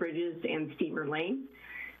 Natural Bridges, and Steamer Lane.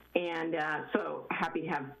 And so happy to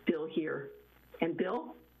have Bill here. And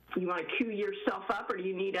Bill, you want to cue yourself up, or do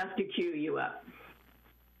you need us to cue you up?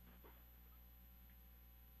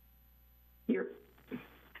 You're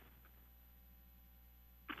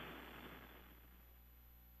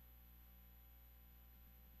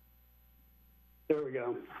There we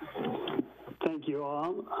go. Thank you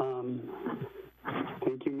all.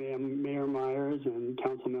 Thank you, Mayor Myers and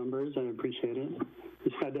council members. I appreciate it.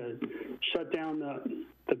 Just had to shut down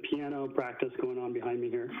the piano practice going on behind me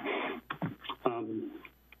here.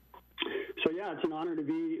 So yeah, it's an honor to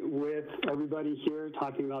be with everybody here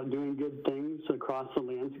talking about doing good things across the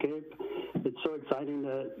landscape. It's so exciting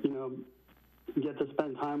to, get to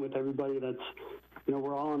spend time with everybody that's,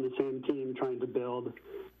 we're all on the same team trying to build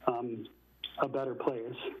a better place.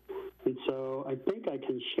 And so I think I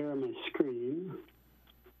can share my screen.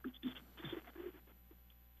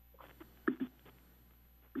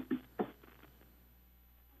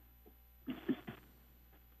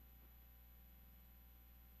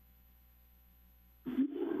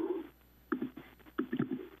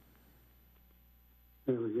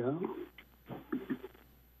 There we go.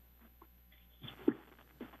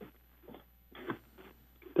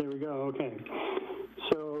 There we go, okay.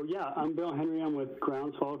 So yeah, I'm Bill Henry. I'm with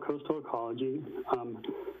Groundswell Coastal Ecology.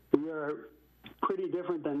 We are pretty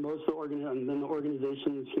different than most of the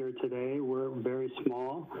organizations here today. We're very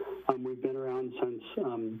small. We've been around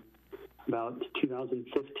since about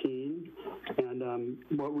 2015, and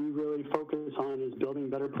what we really focus on is building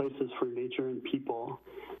better places for nature and people.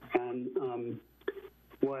 And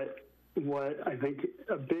what I think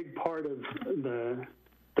a big part of the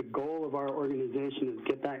goal of our organization is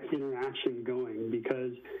get that interaction going,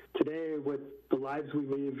 because today with the lives we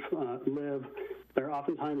live, there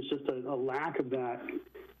oftentimes just a lack of that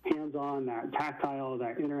hands-on, that tactile,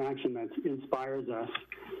 that interaction that inspires us.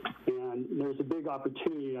 And there's a big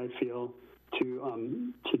opportunity, I feel,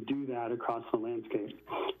 to do that across the landscape.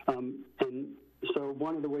 And so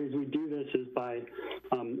one of the ways we do this is by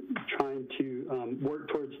trying to work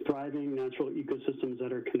towards thriving natural ecosystems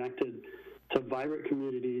that are connected to vibrant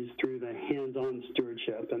communities through the hands-on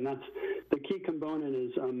stewardship. And that's the key component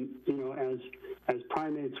is, you know, as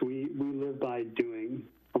primates, we live by doing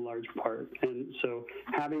a large part. And so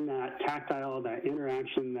having that tactile, that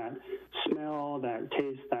interaction, that smell, that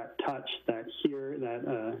taste, that touch, that hear,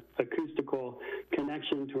 that acoustical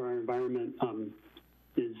connection to our environment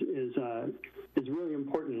is really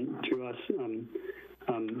important to us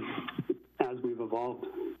as we've evolved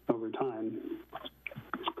over time.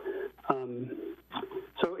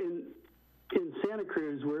 So in Santa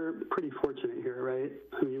Cruz, we're pretty fortunate here, right?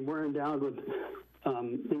 I mean, we're endowed with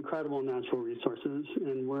incredible natural resources,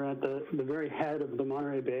 and we're at the very head of the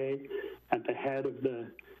Monterey Bay, at the head of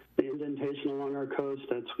the indentation along our coast.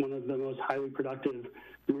 That's one of the most highly productive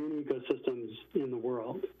marine ecosystems in the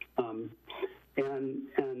world. And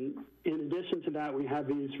in addition to that, we have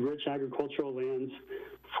these rich agricultural lands,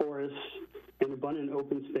 forests, and abundant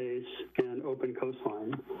open space and open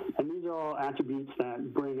coastline. And these are all attributes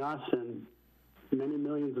that bring us and many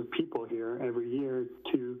millions of people here every year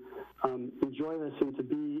to enjoy this and to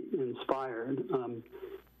be inspired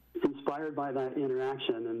by that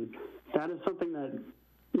interaction. And that is something that,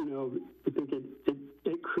 you know, I think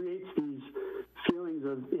it creates these feelings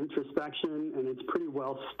of introspection, and it's pretty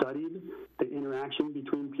well studied, the interaction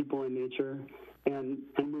between people and nature. And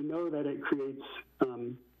we know that it creates,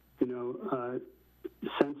 you know, a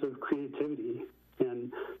sense of creativity.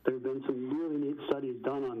 And there have been some really neat studies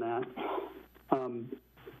done on that.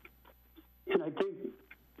 And I think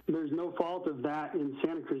there's no fault of that in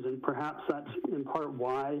Santa Cruz, and perhaps that's in part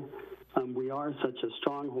why we are such a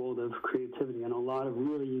stronghold of creativity, and a lot of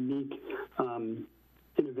really unique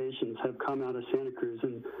innovations have come out of Santa Cruz.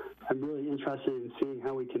 And I'm really interested in seeing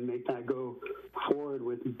how we can make that go forward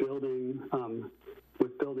with building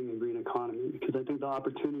a green economy, because I think the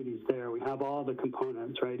opportunity is there. We have all the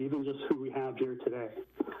components, right? Even just who we have here today.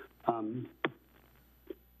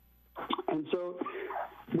 And so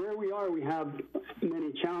where we are, we have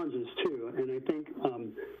many challenges too. And I think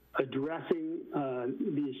addressing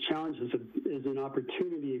these challenges is an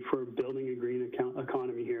opportunity for building a green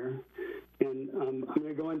economy here. And I'm going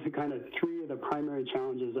to go into kind of three of the primary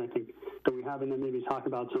challenges I think that we have, and then maybe talk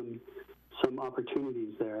about some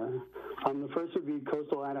opportunities there. The first would be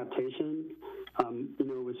coastal adaptation. You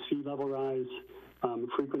know, with sea level rise,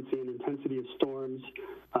 frequency and intensity of storms,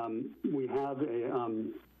 we have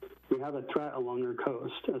a threat along our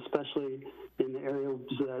coast, especially in the areas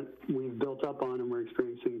that we've built up on and we're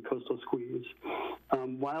experiencing coastal squeeze.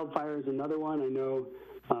 Wildfire is another one. I know,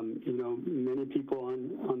 you know, many people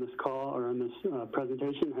on this call or on this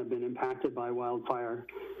presentation have been impacted by wildfire,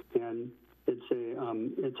 and it's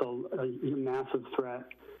a massive threat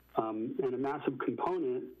and a massive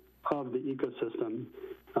component of the ecosystem.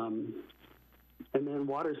 And then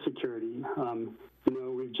water security. You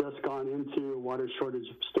know, we've just gone into a water shortage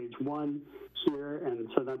of stage 1 here, and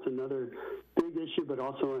so that's another big issue, but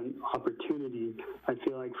also an opportunity, I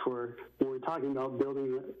feel like, for when we're talking about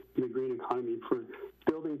building the green economy, for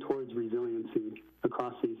building towards resiliency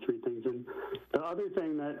across these three things. And the other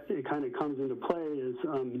thing that it kind of comes into play is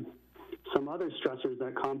some other stressors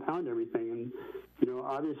that compound everything. And, you know,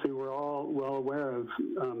 obviously we're all well aware of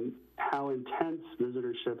how intense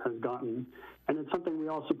visitorship has gotten. And it's something we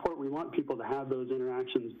all support. We want people to have those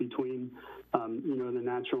interactions between, you know, the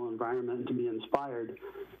natural environment, to be inspired.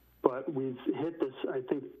 But we've hit this, I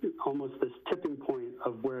think, almost this tipping point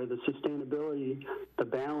of where the sustainability, the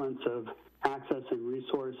balance of access and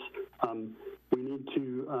resource, we need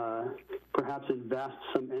to perhaps invest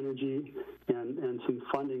some energy and some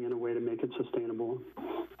funding in a way to make it sustainable.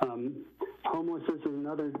 Homelessness is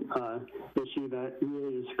another issue that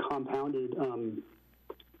really is compounded.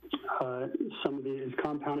 Is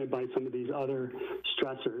compounded by some of these other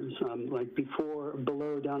stressors. Like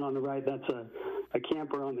below, down on the right, that's a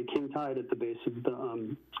camper on the King Tide at the base of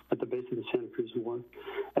the Santa Cruz Wharf.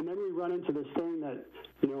 And then we run into this thing that,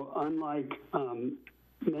 you know, unlike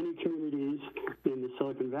many communities in the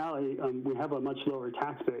Silicon Valley, we have a much lower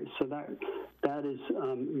tax base, so that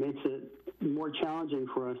makes it more challenging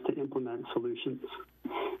for us to implement solutions.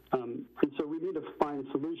 And so we need to find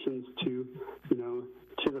solutions to,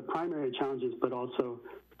 to the primary challenges, but also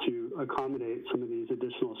to accommodate some of these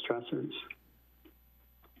additional stressors.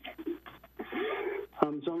 So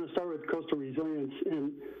I'm going to start with coastal resilience,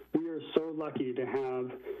 and we are so lucky to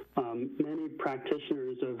have many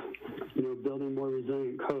practitioners of, building more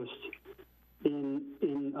resilient coasts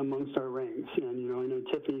in amongst our ranks. And, I know,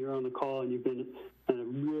 Tiffany, you're on the call, and you've been a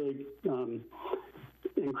really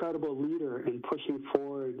incredible leader in pushing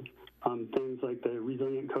forward things like the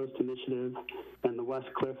Resilient Coast Initiative and the West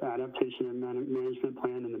Cliff Adaptation and Management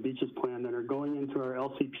Plan and the Beaches Plan that are going into our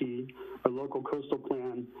LCP, our local coastal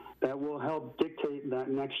plan, that will help dictate that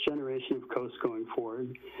next generation of coasts going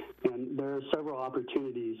forward. And there are several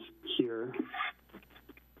opportunities here.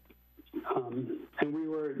 And we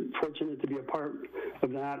were fortunate to be a part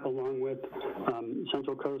of that, along with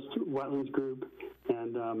Central Coast Wetlands Group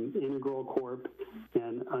and Integral Corp,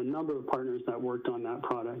 and a number of partners that worked on that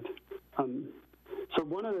product. So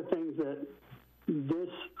one of the things that this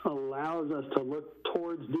allows us to look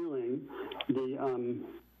towards doing,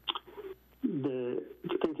 the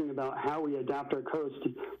thinking about how we adapt our coast,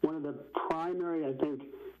 one of the primary, I think,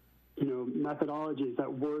 methodologies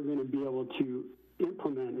that we're going to be able to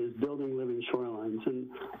implement is building living shorelines. And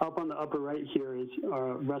up on the upper right here is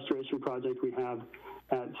our restoration project we have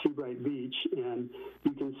at Seabright Beach, and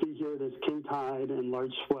you can see here this king tide and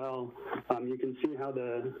large swell. You can see how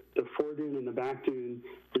the foredune and the back dune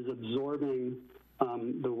is absorbing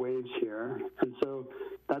the waves here. And so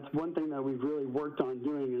that's one thing that we've really worked on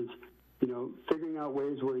doing is, figuring out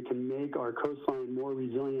ways where we can make our coastline more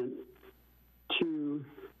resilient to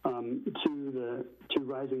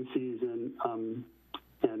rising seas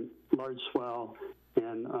and large swell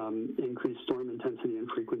and increased storm intensity and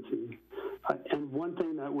frequency. And one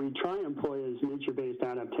thing that we try and employ is nature-based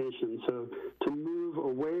adaptation. So to move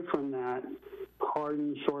away from that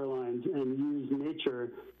hardened shorelines and use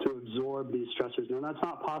nature to absorb these stressors. Now, that's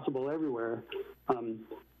not possible everywhere,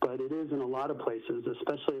 but it is in a lot of places,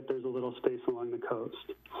 especially if there's a little space along the coast.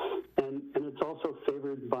 And it's also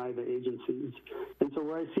favored by the agencies. And so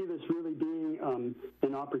where I see this really being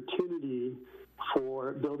an opportunity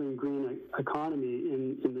for building green economy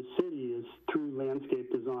in the city is through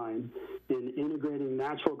landscape design, in integrating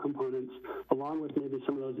natural components along with maybe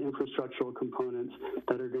some of those infrastructural components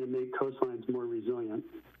that are going to make coastlines more resilient.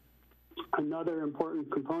 Another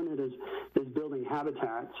important component is building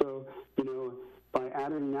habitat. So, by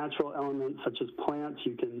adding natural elements such as plants,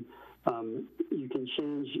 you can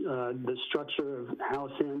change the structure of how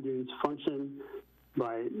sand dunes function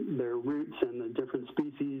by their roots, and the different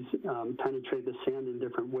species penetrate the sand in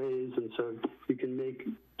different ways, and so you can make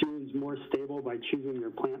dunes more stable by choosing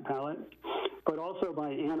your plant palette, but also by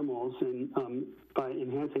animals and by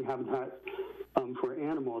enhancing habitat for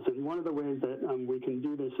animals. And one of the ways that we can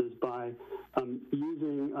do this is by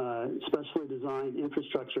using specially designed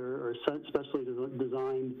infrastructure or specially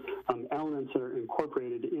designed elements that are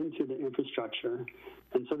incorporated into the infrastructure.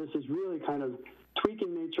 And so this is really kind of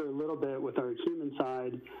tweaking nature a little bit with our human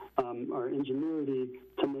side, our ingenuity,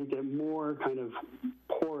 to make it more kind of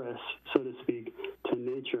porous, so to speak, to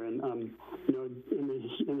nature. And in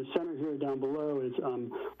the center here down below is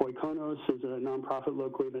Oikonos is a nonprofit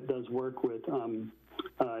locally that does work with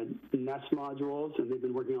nest modules, and they've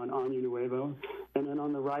been working on Año Nuevo. And then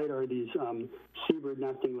on the right are these seabird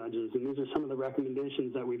nesting ledges, and these are some of the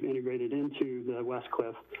recommendations that we've integrated into the West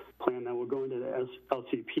Cliff plan that will go into the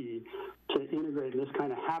LCP to integrate this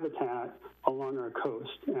kind of habitat along our coast.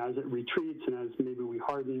 As it retreats and as maybe we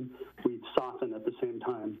harden, we soften at the same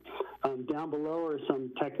time. Down below are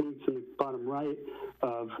some techniques in the bottom right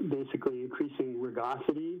of basically increasing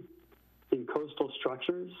rugosity in coastal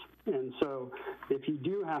structures. And so if you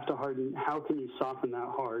do have to harden, how can you soften that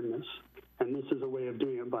hardness? And this is a way of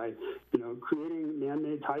doing it by, creating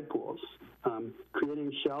man-made tide pools,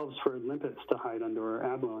 creating shelves for limpets to hide under or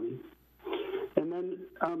abalone. And then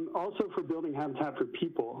also for building habitat for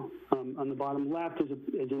people. On the bottom left is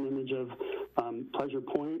an image of Pleasure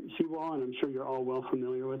Point seawall, and I'm sure you're all well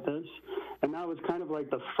familiar with this. And that was kind of like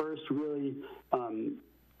the first really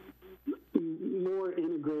more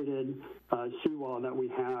integrated seawall that we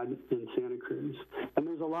had in Santa Cruz. And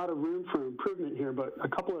there's a lot of room for improvement here, but a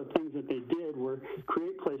couple of things that they did were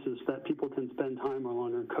create places that people can spend time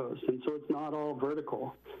along our coast. And so it's not all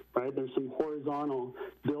vertical, right? There's some horizontal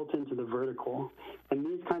built into the vertical. And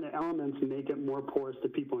these kind of elements make it more porous to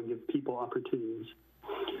people and give people opportunities.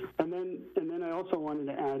 And then I also wanted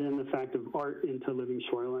to add in the fact of art into living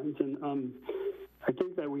shorelines. And I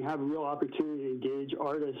think that we have a real opportunity to engage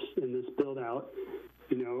artists in this build-out.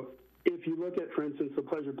 If you look at, for instance, the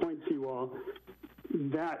Pleasure Point seawall,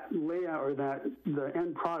 that layout or the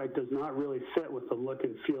end product does not really fit with the look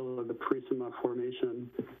and feel of the Purísima formation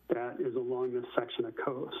that is along this section of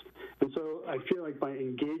coast. And so I feel like by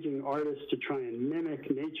engaging artists to try and mimic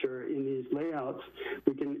nature in these layouts,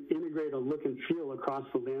 we can integrate a look and feel across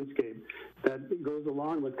the landscape that goes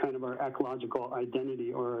along with kind of our ecological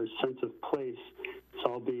identity or our sense of place, it's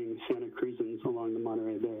all being Santa Cruzans along the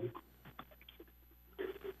Monterey Bay.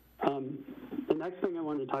 The next thing I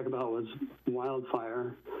wanted to talk about was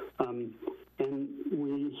wildfire. And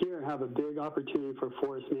we here have a big opportunity for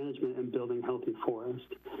forest management and building healthy forests.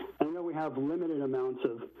 I know we have limited amounts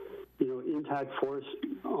of, intact forest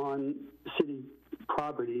on city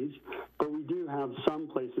properties, but we do have some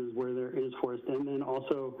places where there is forest, and then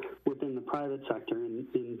also within the private sector in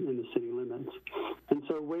the city limits. And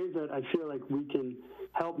so ways that I feel like we can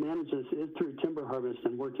help manage this is through timber harvest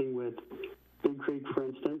and working with Big Creek, for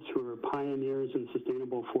instance, who are pioneers in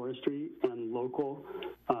sustainable forestry and local,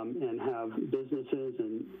 and have businesses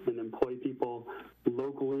and employ people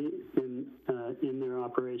locally in their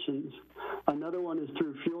operations. Another one is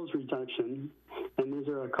through fuels reduction, and these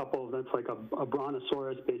are a couple. That's like a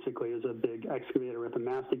brontosaurus, basically, is a big excavator with a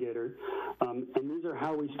mastigator, and these are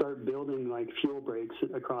how we start building like fuel breaks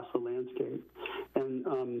across the landscape.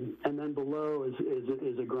 And then below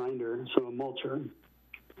is a grinder, so a mulcher.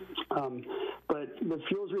 But the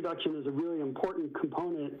fuels reduction is a really important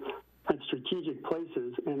component at strategic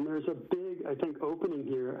places, and there's a big, I think, opening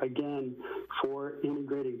here, again, for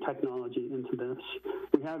integrating technology into this.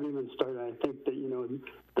 We haven't even started. I think that,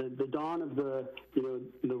 the dawn of the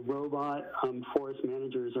robot forest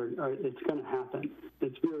managers it's going to happen.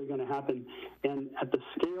 It's really going to happen. And at the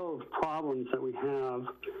scale of problems that we have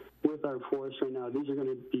with our forests right now, these are going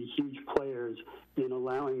to be huge players in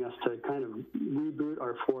allowing us to kind of reboot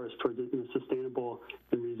our forest towards a sustainable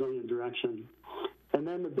and resilient direction. And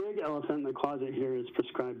then the big elephant in the closet here is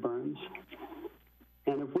prescribed burns.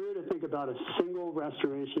 And if we were to think about a single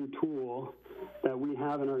restoration tool that we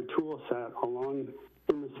have in our tool set along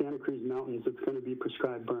in the Santa Cruz Mountains, it's going to be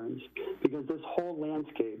prescribed burns, because this whole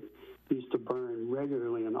landscape used to burn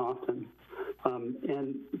regularly and often.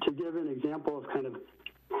 And to give an example of kind of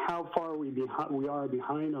how far we are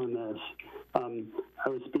behind on this, I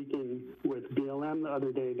was speaking with BLM the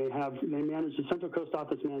other day. The Central Coast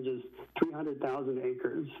Office manages 300,000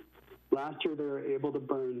 acres. Last year they were able to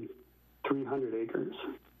burn 300 acres.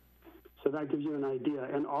 So that gives you an idea.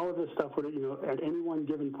 And all of this stuff would, at any one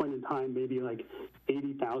given point in time, maybe like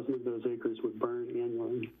 80,000 of those acres would burn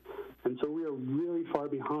annually. And so we are really far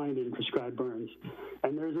behind in prescribed burns.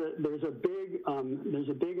 And there's a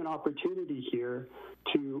big an opportunity here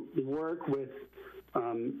to work with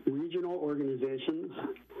regional organizations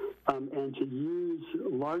and to use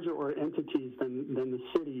larger entities than the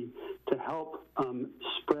city to help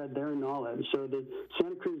spread their knowledge. So the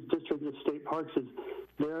Santa Cruz District of State Parks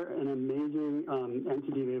they're an amazing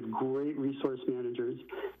entity. They have great resource managers,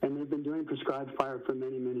 and they've been doing prescribed fire for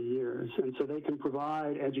many, many years. And so they can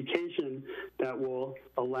provide education that will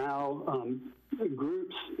allow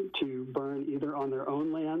groups to burn either on their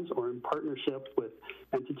own lands or in partnership with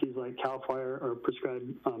entities like CAL FIRE or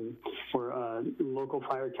prescribed or local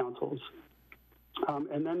fire councils.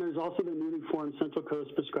 And then there's also the newly formed Central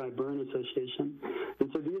Coast Prescribed Burn Association.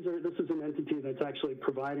 And so this is an entity that's actually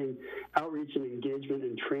providing outreach and engagement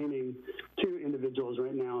and training to individuals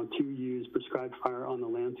right now to use prescribed fire on the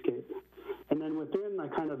landscape. And then within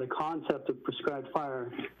the concept of prescribed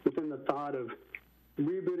fire, within the thought of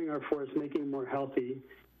rebooting our forests, making them more healthy,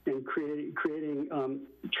 and creating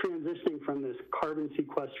transitioning from this carbon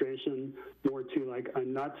sequestration more to like a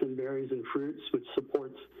nuts and berries and fruits, which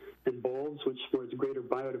supports and bulbs, which supports greater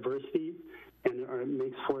biodiversity and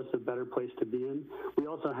makes forests a better place to be in. We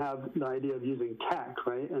also have the idea of using tech,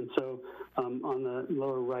 right? And so on the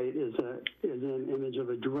lower right is an image of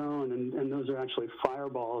a drone, and those are actually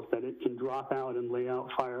fireballs that it can drop out and lay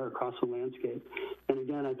out fire across the landscape. And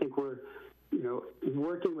again, I think we're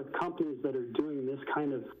working with companies that are doing this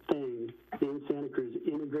kind of thing in Santa Cruz,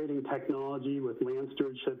 integrating technology with land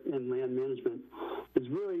stewardship and land management is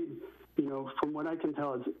really, from what I can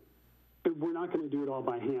tell, we're not going to do it all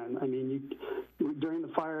by hand. I mean, during the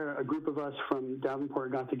fire, a group of us from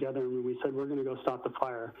Davenport got together and we said, we're going to go stop the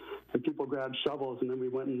fire. And people grabbed shovels, and then we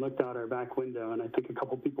went and looked out our back window, and I think a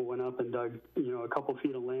couple people went up and dug, a couple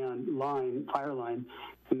feet of fire line,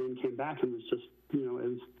 and then came back and was just,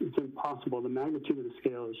 it's impossible. The magnitude of the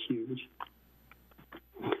scale is huge.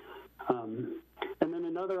 And then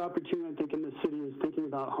another opportunity, I think, in the city is thinking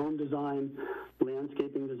about home design,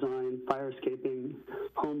 landscaping design, firescaping,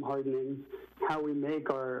 home hardening, how we make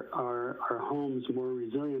our homes more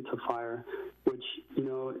resilient to fire, which, you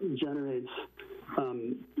know, generates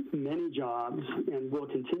many jobs and will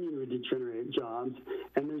continue to generate jobs.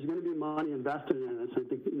 And there's going to be money invested in this. I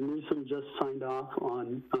think Newsom just signed off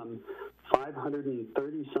on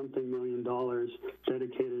 $530-something million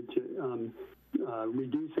dedicated to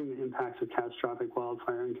reducing the impacts of catastrophic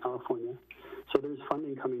wildfire in California. So there's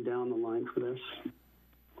funding coming down the line for this.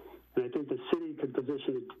 And I think the city could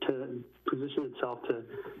position itself to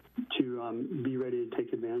be ready to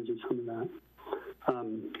take advantage of some of that.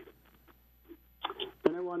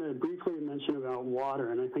 Then I want to briefly mention about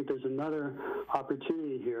water, and I think there's another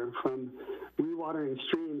opportunity here from rewatering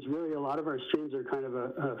streams. Really, a lot of our streams are kind of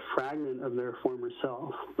a fragment of their former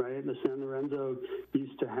self, right? The San Lorenzo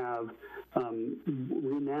used to have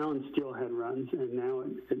renowned steelhead runs, and now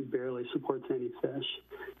it barely supports any fish.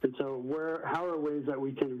 And so how are ways that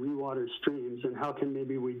we can rewater streams, and how can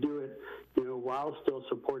maybe we do it, you know, while still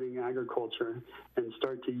supporting agriculture, and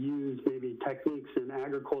start to use maybe techniques in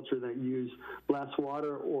agriculture that use less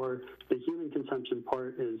water, or the human consumption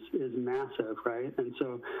part is massive, right? And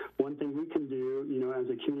so one thing we can do, you know, as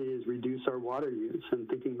a community is reduce our water use, and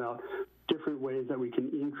thinking about different ways that we can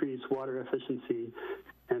increase water efficiency.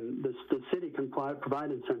 And the city can provide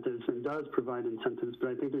incentives and does provide incentives,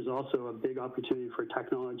 but I think there's also a big opportunity for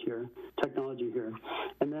technology here.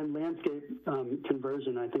 And then landscape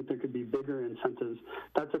conversion, I think there could be bigger incentives.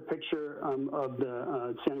 That's a picture of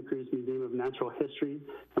the Santa Cruz Museum of Natural History,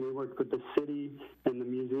 and we worked with the city and the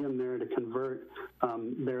museum there to convert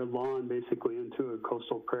their lawn basically into a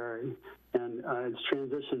coastal prairie. And it's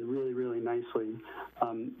transitioned really, really nicely.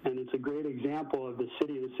 And it's a great example of the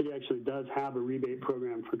city. The city actually does have a rebate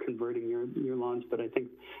program for converting your lawns, but I think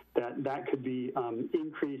that could be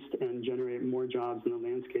increased and generate more jobs in the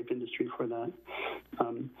landscape industry for that.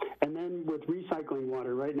 And then with recycling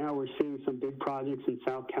water, right now we're seeing some big projects in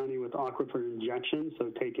South County with aquifer injection, so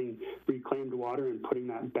taking reclaimed water and putting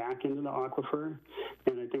that back into the aquifer.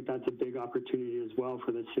 And I think that's a big opportunity as well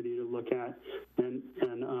for the city to look at, and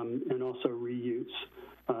also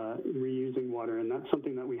reusing water. And that's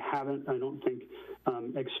something that we haven't, I don't think,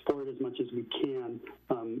 explored as much as we can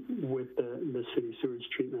with the city sewage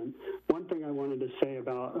treatment. One thing I wanted to say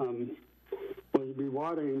about was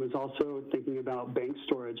rewatering was also thinking about bank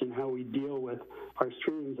storage and how we deal with our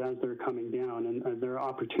streams as they're coming down. And there are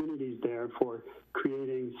opportunities there for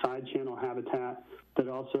creating side channel habitat that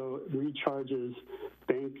also recharges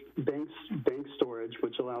bank storage,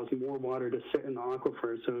 which allows more water to sit in the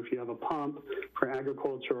aquifer. So if you have a pump for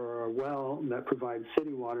agriculture or a well that provides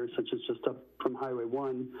city water, such as just up from Highway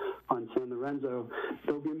 1 on San Lorenzo,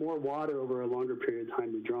 there'll be more water over a longer period of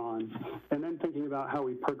time to draw on. And then thinking about how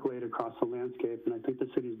we percolate across the landscape, and I think the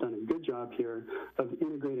city's done a good job here of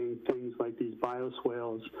integrating things like these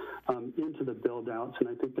bioswales into the build-outs, and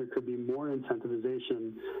I think there could be more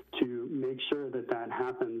incentivization to make sure that that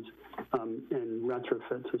happens in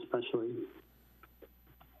retrofits especially.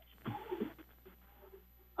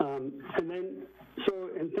 And then, so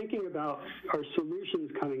in thinking about our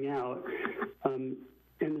solutions coming out, and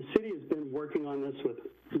the city has been working on this with,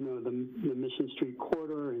 you know, the Mission Street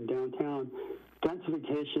corridor and downtown.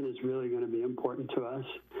 Densification is really going to be important to us,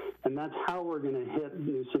 and that's how we're going to hit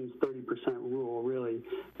Newsom's 30% rule, really,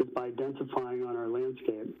 is by densifying on our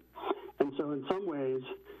landscape. And so in some ways,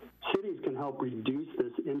 cities can help reduce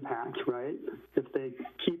this impact, right, if they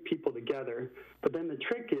keep people together. But then the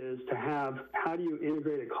trick is to have, how do you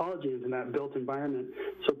integrate ecology into that built environment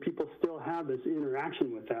so people still have this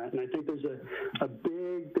interaction with that? And I think there's a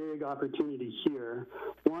big opportunity here,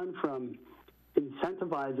 one from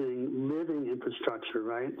incentivizing living infrastructure,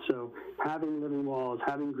 right? So having living walls,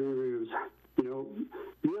 having green roofs, you know,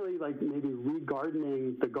 really like maybe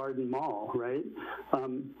re-gardening the garden mall, right?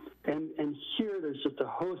 And here there's just a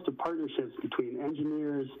host of partnerships between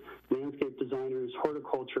engineers, landscape designers,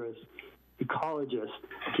 horticulturists, ecologists,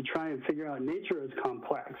 to try and figure out nature is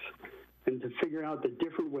complex, and to figure out the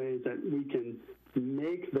different ways that we can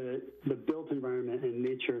make the built environment and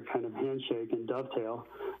nature kind of handshake and dovetail,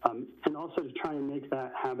 and also to try and make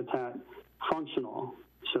that habitat functional.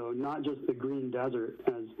 So not just the green desert,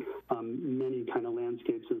 as many kind of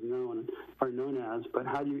landscapes are known as, but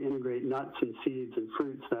how do you integrate nuts and seeds and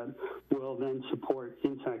fruits that will then support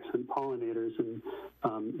insects and pollinators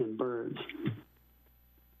and birds.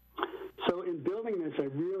 So in building this, I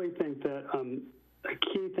really think that a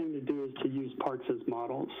key thing to do is to use parks as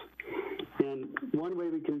models. And one way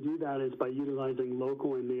we can do that is by utilizing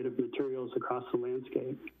local and native materials across the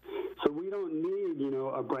landscape. So we don't need you know,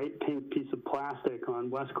 a bright pink piece of plastic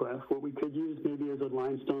on Westcliff. What we could use maybe is a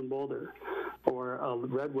limestone boulder or a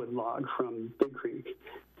redwood log from Big Creek.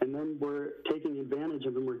 And then we're taking advantage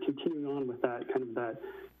of, and we're continuing on with that kind of that,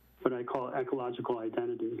 what I call ecological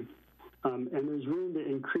identity. And there's room to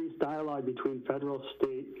increase dialogue between federal,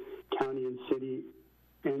 state, county, and city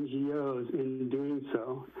NGOs in doing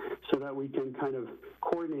so that we can kind of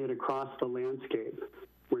coordinate across the landscape.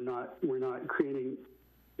 We're not creating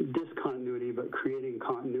discontinuity, but creating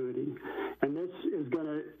continuity. And this is going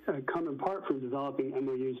to come in part from developing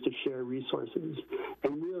MOUs to share resources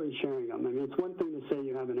and really sharing them. I mean, it's one thing to say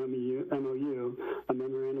you have an MOU, a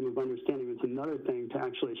Memorandum of Understanding. It's another thing to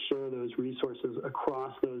actually share those resources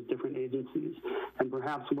across those different agencies. And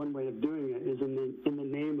perhaps one way of doing it is in the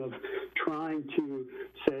name of trying to,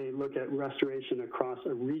 say, look at restoration across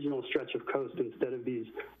a regional stretch of coast instead of these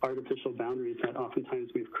artificial boundaries that oftentimes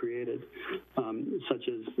we've created, such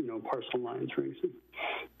as, you know, parcel lines, for example.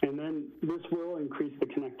 And then this will increase the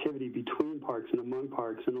connectivity between parks and among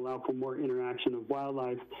parks and allow for more interaction of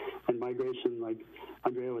wildlife and migration, like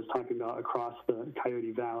Andrea was talking about, across the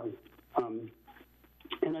Coyote Valley.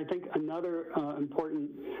 And I think another important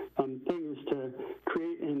thing is to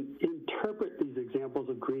create and interpret these examples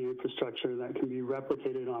of green infrastructure that can be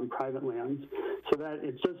replicated on private lands so that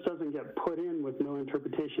it just doesn't get put in with no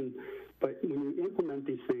interpretation. But when you implement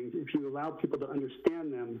these things, if you allow people to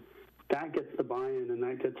understand them, that gets the buy-in and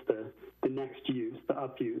that gets the next use, the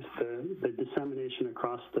up-use, the dissemination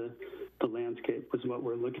across the landscape is what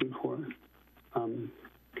we're looking for.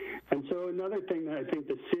 And so another thing that I think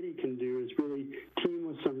the city can do is really team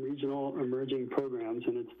with some regional emerging programs,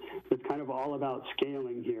 and it's kind of all about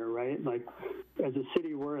scaling here, right? Like, as a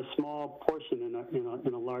city, we're a small portion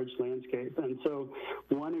in a large landscape. And so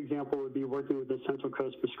one example would be working with the Central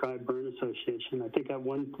Coast Prescribed Burn Association. I think at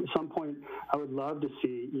some point, I would love to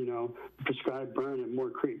see, you know, prescribed burn at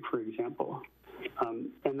Moore Creek, for example.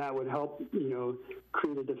 And that would help, you know,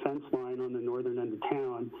 create a defense line on the northern end of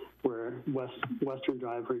town where Western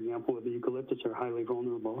Drive, for example, with the eucalyptus are highly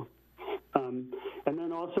vulnerable. And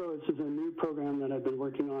then also, this is a new program that I've been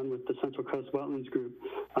working on with the Central Coast Wetlands Group.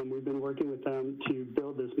 We've been working with them to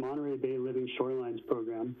build this Monterey Bay Living Shorelines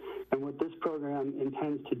program. And what this program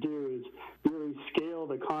intends to do is really scale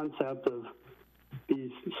the concept of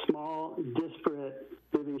these small, disparate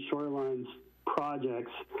living shorelines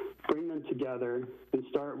projects, bring them together, and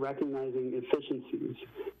start recognizing efficiencies.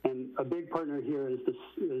 And a big partner here is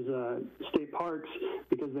state parks,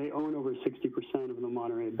 because they own over 60% of the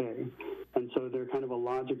Monterey Bay. And so they're kind of a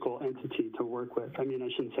logical entity to work with. I mean, I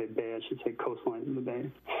shouldn't say bay, I should say coastline in the bay.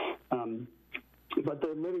 But the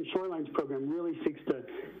Living Shorelines program really seeks to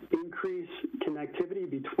increase connectivity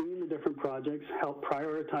between the different projects, help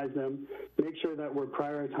prioritize them, make sure that we're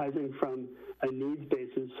prioritizing from a needs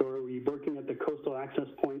basis. So are we working at the coastal access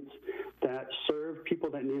points that serve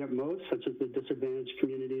people that need it most, such as the disadvantaged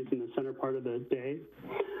communities in the center part of the day?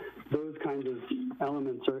 Those kinds of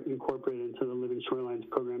elements are incorporated into the Living Shorelines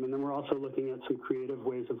program. And then we're also looking at some creative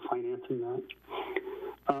ways of financing that.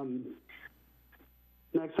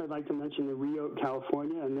 Next, I'd like to mention the Reoak,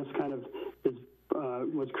 California, and this kind of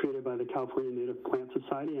was created by the California Native Plant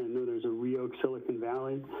Society. I know there's a Reoak Silicon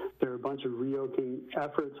Valley. There are a bunch of reoaking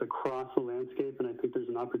efforts across the landscape, and I think there's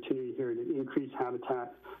an opportunity here to increase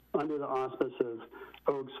habitat under the auspice of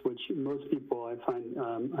oaks, which most people, I find,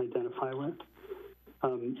 identify with.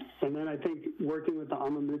 And then I think working with the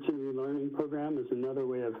Amamutsun Relearning Program is another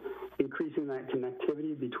way of increasing that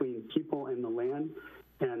connectivity between people and the land,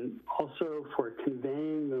 and also for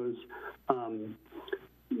conveying those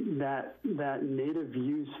that native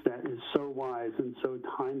use that is so wise and so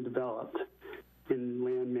time developed in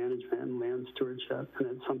land management and land stewardship.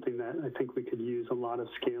 And it's something that I think we could use a lot of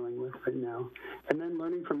scaling with right now. And then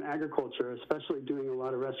learning from agriculture, especially doing a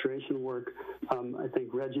lot of restoration work. I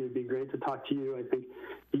think, Reggie, it'd be great to talk to you. I think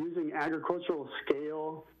using agricultural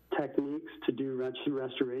scale techniques to do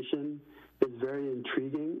restoration is very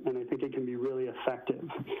intriguing, and I think it can be really effective.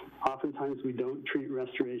 Oftentimes we don't treat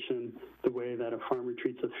restoration the way that a farmer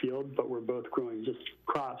treats a field, but we're both growing just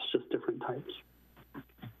crops, just different types.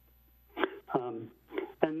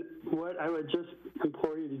 And what I would just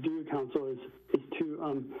implore you to do, Council, is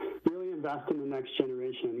to really invest in the next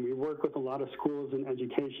generation. We work with a lot of schools and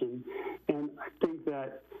education, and I think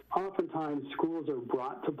that oftentimes schools are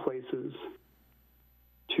brought to places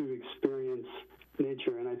to experience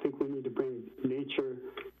nature, and I think we need to bring nature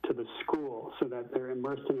to the school so that they're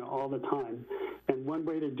immersed in it all the time. And one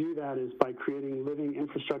way to do that is by creating living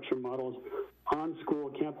infrastructure models on school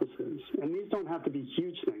campuses. And these don't have to be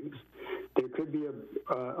huge things. There could be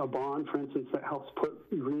a bond, for instance, that helps put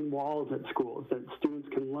green walls at schools, that students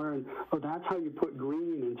can learn, oh, that's how you put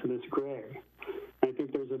green into this gray. And I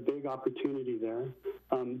think there's a big opportunity there.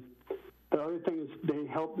 The other thing is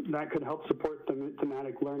that could help support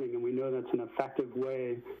thematic learning, and we know that's an effective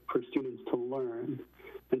way for students to learn.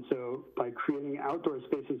 And so by creating outdoor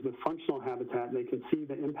spaces with functional habitat, they can see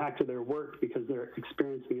the impact of their work because they're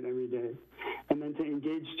experiencing it every day. And then to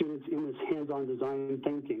engage students in this hands-on design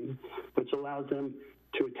thinking, which allows them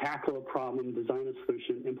to tackle a problem, design a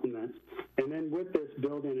solution, implement. And then with this,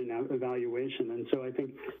 build in an evaluation. And so I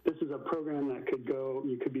think this is a program that could go,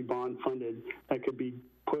 you could be bond funded, that could be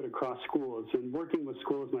put across schools. And working with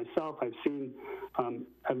schools myself, I've seen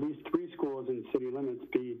at least 3 schools in city limits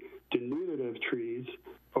be denudative trees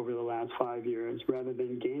over the last 5 years rather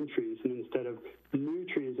than gain trees. And instead of new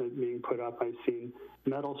trees being put up, I've seen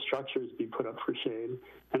metal structures be put up for shade.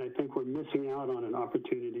 And I think we're missing out on an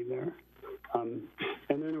opportunity there.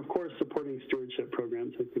 And then, of course, supporting stewardship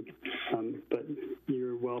programs, I think, but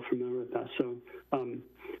you're well familiar with that. So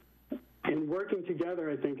in working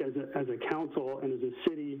together, I think, as a council and as a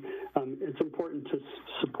city, it's important to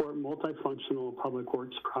support multifunctional public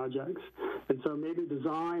works projects. And so maybe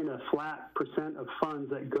design a flat % of funds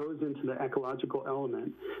that goes into the ecological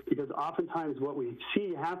element, because oftentimes what we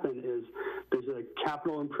see happen is there's a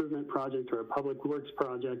capital improvement project or a public works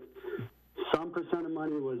project. Some % of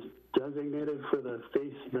money was designated for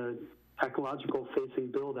the ecological facing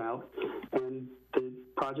build out, and the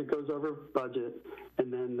project goes over budget,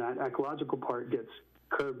 and then that ecological part gets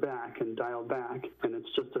curved back and dialed back, and it's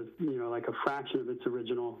just like a fraction of its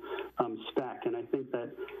original spec. And I think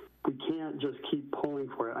that we can't just keep pulling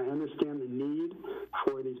for it. I understand the need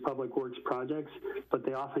for these public works projects, but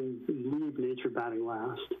they often leave nature batting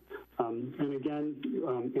last. And again,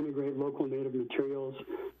 integrate local native materials.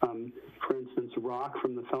 For instance, rock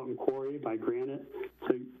from the Fountain Quarry by Granite.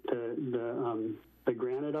 So the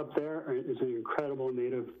granite up there is an incredible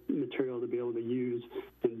native material to be able to use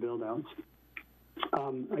in build-outs.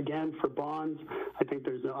 Again, for bonds, I think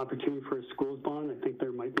there's an opportunity for a schools bond. I think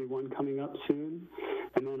there might be one coming up soon.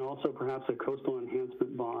 And then also perhaps a coastal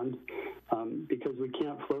enhancement bond, because we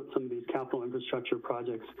can't float some of these capital infrastructure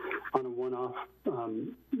projects on a one-off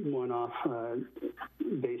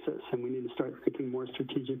basis, and we need to start thinking more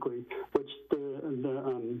strategically, which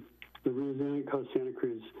the Resilient Coast Santa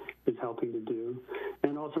Cruz is helping to do.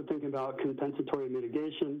 And also thinking about compensatory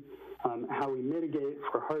mitigation, how we mitigate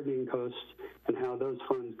for hardening coasts, and how those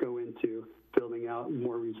funds go into building out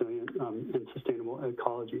more resilient and sustainable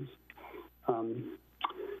ecologies.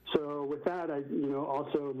 So with that, I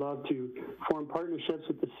also love to form partnerships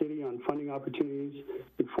with the city on funding opportunities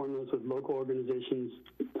and form those with local organizations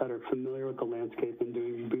that are familiar with the landscape and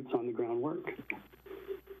doing boots on the ground work.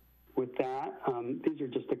 With that, these are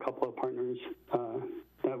just a couple of partners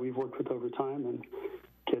that we've worked with over time and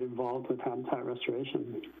get involved with habitat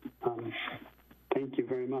restoration. Thank you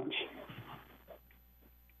very much.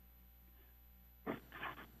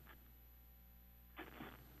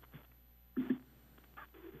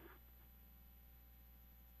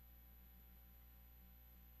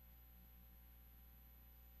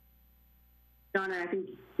 Donna, I think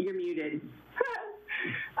you're muted.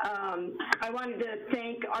 I wanted to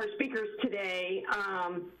thank our speakers today.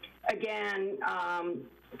 Again,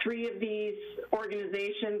 3 of these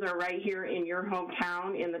organizations are right here in your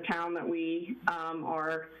hometown, in the town that we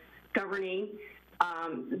are governing.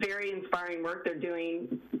 Very inspiring work they're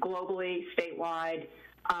doing globally, statewide.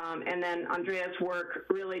 And then Andrea's work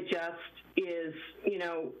really just is,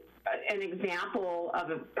 an example of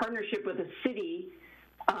a partnership with a city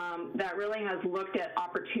that really has looked at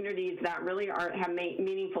opportunities that really have made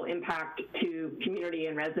meaningful impact to community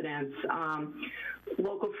and residents,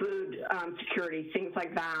 local food security, things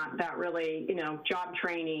like that, that really, job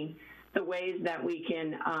training, the ways that we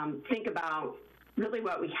can think about really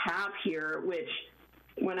what we have here, which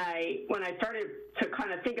when I started to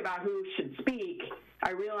kind of think about who should speak,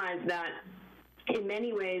 I realized that in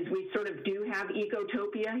many ways, we sort of do have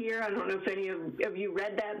ecotopia here. I don't know if any of you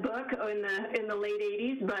read that book in the late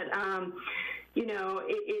 80s, but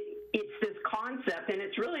it's this concept, and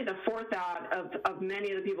it's really the forethought of many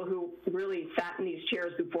of the people who really sat in these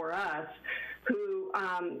chairs before us, who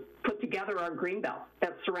put together our greenbelt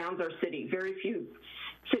that surrounds our city. Very few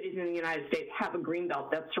cities in the United States have a greenbelt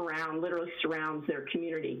that literally surrounds their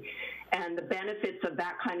community, and the benefits of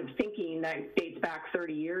that kind of thinking that dates back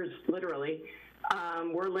 30 years, literally.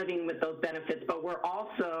 We're living with those benefits, but we're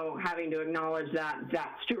also having to acknowledge that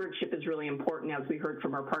stewardship is really important, as we heard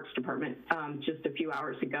from our Parks Department just a few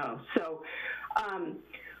hours ago. So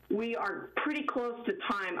we are pretty close to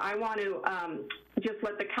time. I want to just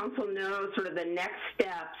let the council know sort of the next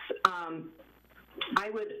steps. I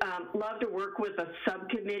would love to work with a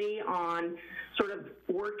subcommittee on sort of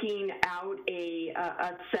working out a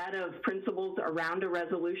set of principles around a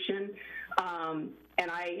resolution. And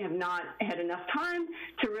I have not had enough time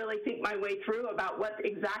to really think my way through about what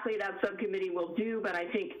exactly that subcommittee will do, but I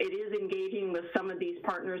think it is engaging with some of these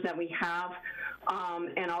partners that we have.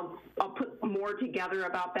 And I'll put more together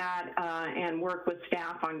about that and work with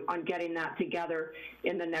staff on getting that together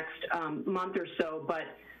in the next month or so. But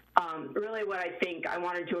really what I think I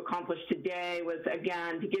wanted to accomplish today was,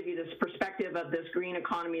 again, to give you this perspective of this green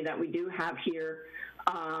economy that we do have here,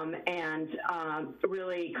 and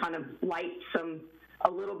really kind of light a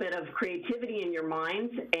little bit of creativity in your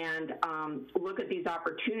minds, and look at these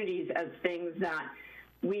opportunities as things that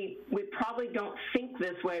we probably don't think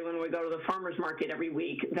this way when we go to the farmer's market every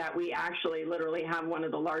week, that we actually literally have one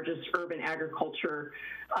of the largest urban agriculture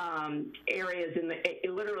areas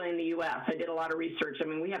literally in the U.S. I did a lot of research. I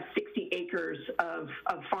mean, we have 60 acres of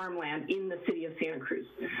farmland in the city of Santa Cruz.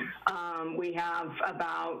 We have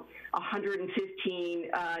about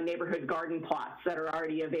 115 neighborhood garden plots that are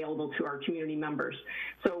already available to our community members.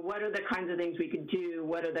 So what are the kinds of things we could do?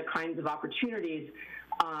 What are the kinds of opportunities?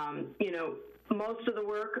 You know, most of the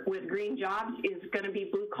work with green jobs is going to be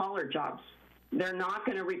blue-collar jobs. They're not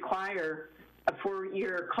going to require a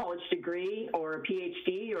 4-year college degree or a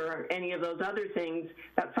PhD or any of those other things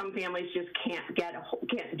that some families just can't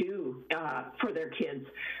do for their kids.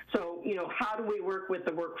 So, you know, how do we work with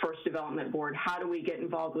the Workforce Development Board? How do we get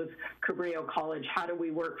involved with Cabrillo College? How do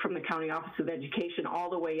we work from the County Office of Education all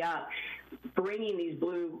the way up, bringing these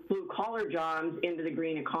blue-collar jobs into the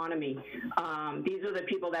green economy? These are the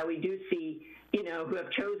people that we do see, you know, who have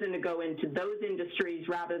chosen to go into those industries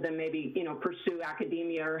rather than maybe, you know, pursue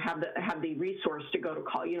academia or have the resource to go to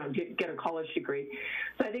college, you know, get a college degree.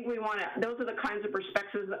 So I think we want to, those are the kinds of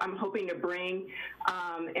perspectives that I'm hoping to bring,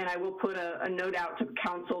 and I will put a note out to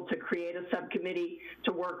council to create a subcommittee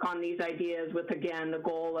to work on these ideas with, again, the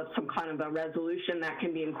goal of some kind of a resolution that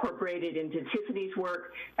can be incorporated into Tiffany's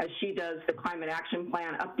work as she does the Climate Action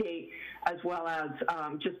Plan update, as well as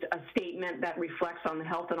just a statement that reflects on the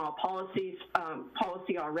health and all policy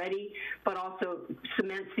already, but also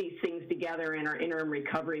cements these things together in our interim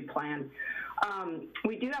recovery plan.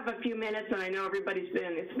 We do have a few minutes, and I know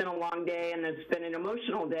it's been a long day, and it's been an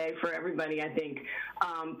emotional day for everybody, I think.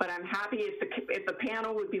 But I'm happy if the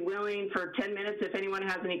panel would be willing for 10 minutes if anyone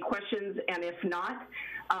has any questions, and if not,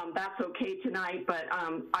 that's okay tonight. But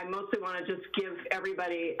I mostly want to just give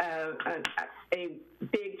everybody a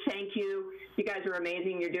big thank you. You guys are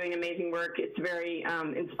amazing. You're doing amazing work. It's very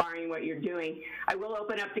inspiring what you're doing. I will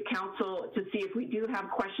open up to council to see if we do have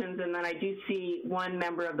questions, and then I do see one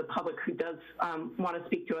member of the public who does want to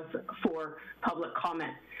speak to us for public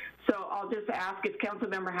comment. So I'll just ask if council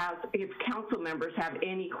members have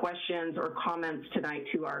any questions or comments tonight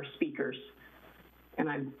to our speakers. And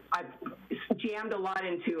I've jammed a lot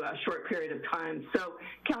into a short period of time. So,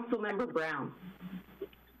 Councilmember Brown.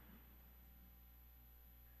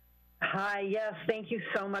 Hi, yes, thank you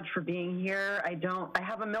so much for being here. I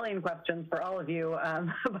have a million questions for all of you,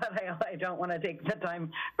 but I don't want to take the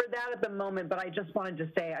time for that at the moment, but I just wanted to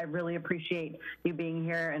say I really appreciate you being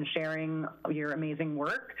here and sharing your amazing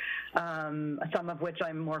work, some of which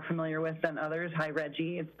I'm more familiar with than others. Hi,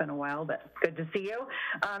 Reggie. It's been a while, but good to see you,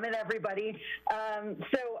 and everybody.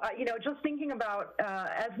 You know, just thinking about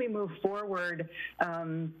as we move forward,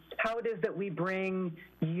 how it is that we bring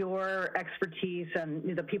your expertise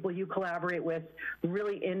and the people you collaborate with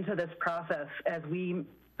really into this process as we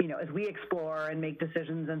explore and make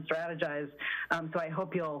decisions and strategize. So I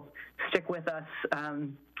hope you'll stick with us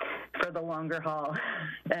for the longer haul,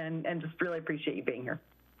 and just really appreciate you being here.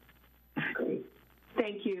 Great.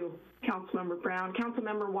 Thank you, Councilmember Brown.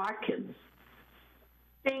 Councilmember Watkins.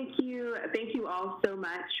 Thank you. Thank you all so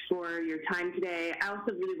much for your time today. I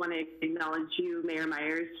also really want to acknowledge you, Mayor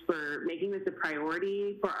Myers, for making this a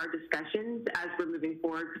priority for our discussions as we're moving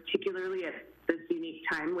forward, particularly at this unique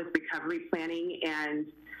time with recovery planning and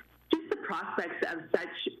just the prospects of such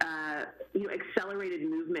accelerated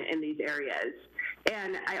movement in these areas.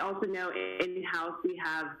 And I also know in-house we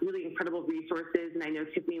have really incredible resources, and I know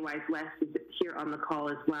Tiffany Wise-West is here on the call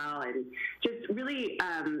as well. And just really,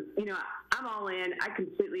 you know, I'm all in. I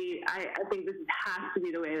think this has to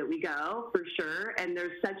be the way that we go, for sure. And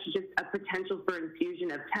there's such just a potential for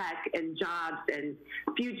infusion of tech and jobs and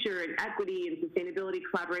future and equity and sustainability,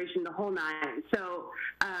 collaboration, the whole nine. So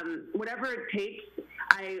whatever it takes,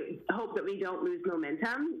 I hope that we don't lose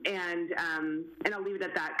momentum, and I'll leave it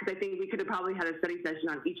at that, because I think we could have probably had a study session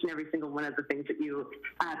on each and every single one of the things that you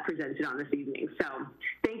presented on this evening. So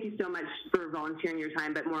thank you so much for volunteering your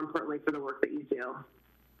time, but more importantly for the work that you do.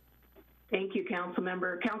 Thank you,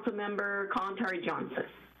 Councilmember. Councilmember Kalantari-Johnson.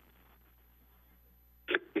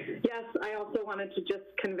 Yes, I also wanted to just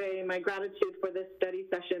convey my gratitude for this study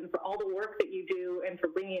session, for all the work that you do, and for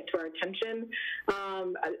bringing it to our attention. A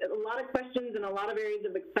lot of questions and a lot of areas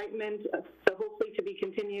of excitement, so hopefully to be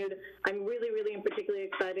continued. I'm really, really and particularly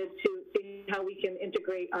excited to see how we can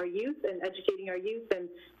integrate our youth and educating our youth and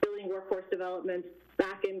building workforce development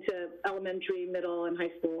back into elementary, middle, and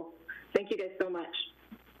high school. Thank you guys so much.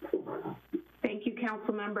 Thank you,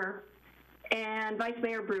 Councilmember. And Vice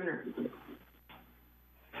Mayor Brunner.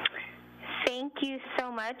 Thank you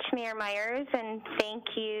so much, Mayor Myers, and thank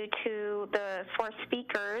you to the 4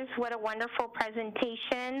 speakers. What a wonderful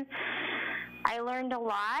presentation. I learned a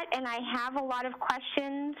lot, and I have a lot of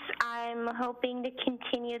questions. I'm hoping to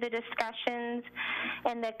continue the discussions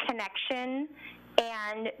and the connection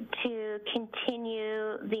and to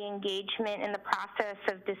continue the engagement in the process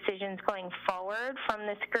of decisions going forward from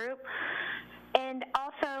this group. And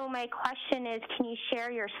also, my question is, can you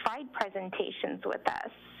share your slide presentations with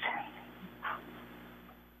us?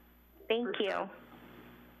 Thank you.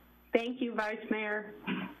 Thank you, Vice Mayor.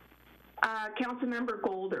 Councilmember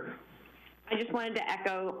Golder. I just wanted to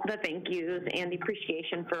echo the thank yous and the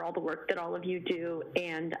appreciation for all the work that all of you do.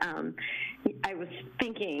 And I was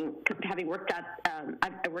thinking, having worked at,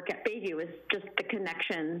 I work at Bayview, is just the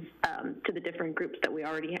connections to the different groups that we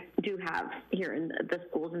already do have here in the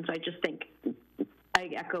schools. And so I just think, I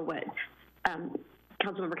echo what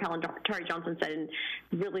Councilmember Kalantari-Johnson said, and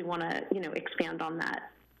really want to, you know, expand on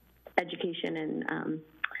that education and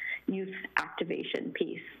youth activation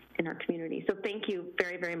piece in our community. So thank you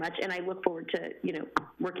very, very much, and I look forward to, you know,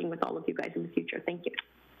 working with all of you guys in the future. Thank you.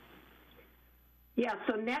 Yeah,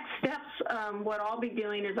 so next steps, what I'll be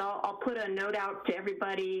doing is I'll put a note out to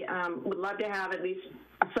everybody. Would love to have at least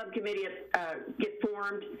a subcommittee get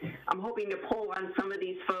formed. I'm hoping to pull on some of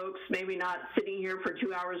these folks, maybe not sitting here for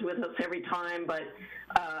 2 hours with us every time, but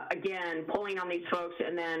again, pulling on these folks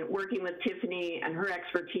and then working with Tiffany and her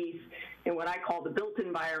expertise in what I call the built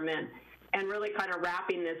environment, and really kind of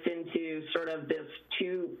wrapping this into sort of this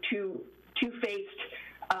two-faced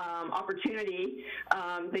opportunity,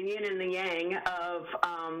 the yin and the yang of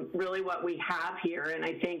really what we have here. And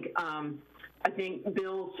I think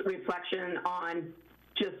Bill's reflection on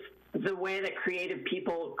just the way that creative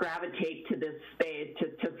people gravitate to this space,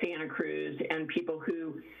 to Santa Cruz, and people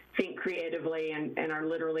who think creatively and are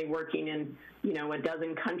literally working in, you know, a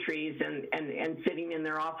dozen countries and sitting in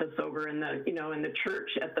their office over in the, you know, in the church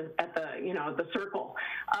at the you know, at the circle.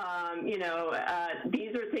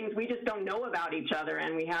 These are things we just don't know about each other,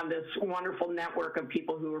 and we have this wonderful network of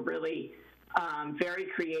people who are really very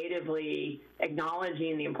creatively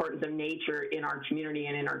acknowledging the importance of nature in our community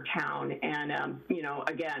and in our town. And, you know,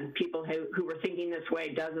 again, people who were thinking this way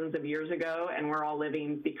dozens of years ago, and we're all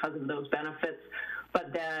living because of those benefits.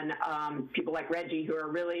 But then people like Reggie who are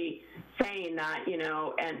really saying that, you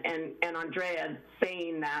know, and Andrea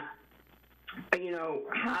saying that, you know,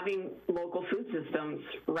 having local food systems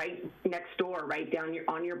right next door, right down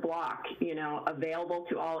on your block, you know, available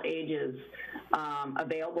to all ages,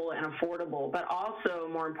 available and affordable, but also,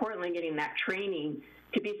 more importantly, getting that training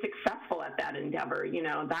to be successful at that endeavor. You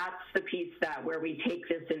know, that's the piece that where we take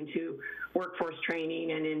this into workforce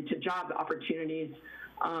training and into job opportunities.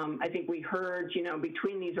 I think we heard, you know,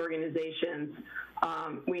 between these organizations,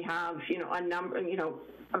 we have, you know, a number, you know,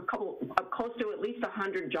 close to at least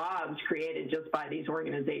 100 jobs created just by these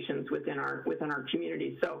organizations within our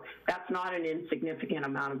community. So that's not an insignificant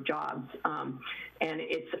amount of jobs, and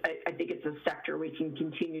I think it's a sector we can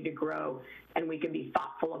continue to grow, and we can be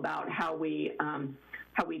thoughtful about how we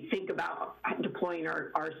think about deploying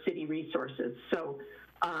our city resources. So.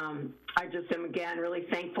 I just am, again, really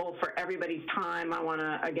thankful for everybody's time. I want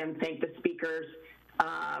to, again, thank the speakers,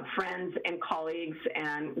 friends, and colleagues,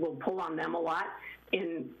 and we'll pull on them a lot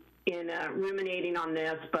in ruminating on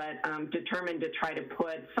this, but determined to try to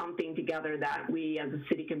put something together that we as a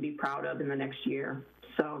city can be proud of in the next year.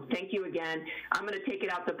 So thank you again. I'm going to take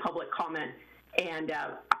it out to public comment and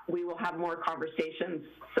we will have more conversations.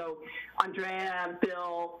 So Andrea,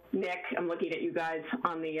 Bill, Nick, I'm looking at you guys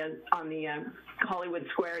on the Hollywood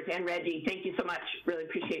Squares, and Reggie, thank you so much. Really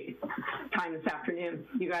appreciate the time this afternoon.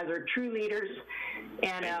 You guys are true leaders.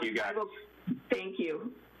 And thank you guys. Thank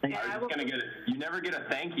you. You never get a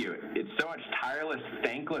thank you. It's so much tireless,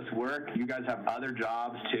 thankless work. You guys have other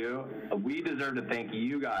jobs too. We deserve to thank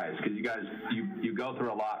you guys because you go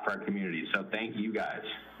through a lot for our community. So thank you guys.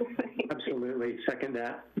 Absolutely. Second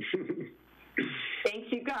that. Thanks,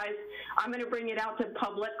 you guys. I'm going to bring it out to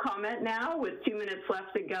public comment now with 2 minutes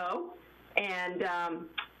left to go. And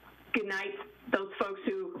good night, those folks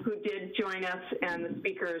who did join us and the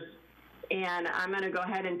speakers. And I'm going to go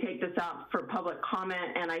ahead and take this out for public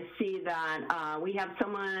comment. And I see that we have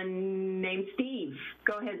someone named Steve.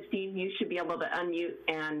 Go ahead, Steve. You should be able to unmute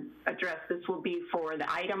and address. This will be for the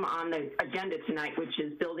item on the agenda tonight, which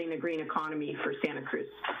is building a green economy for Santa Cruz.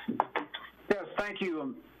 Yes, thank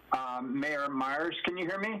you, Mayor Myers. Can you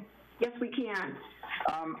hear me? Yes, we can.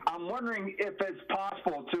 I'm wondering if it's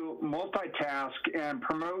possible to multitask and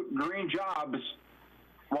promote green jobs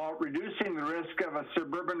while reducing the risk of a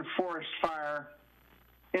suburban forest fire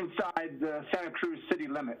inside the Santa Cruz city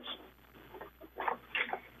limits?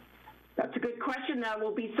 That's a good question. That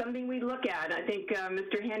will be something we look at. I think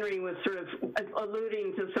Mr. Henry was sort of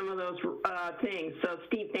alluding to some of those things. So,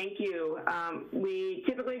 Steve, thank you. We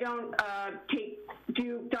typically don't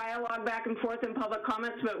do dialogue back and forth in public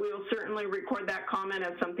comments, but we will certainly record that comment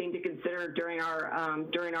as something to consider during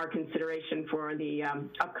our consideration for the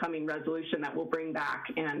upcoming resolution that we'll bring back.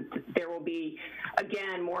 And there will be,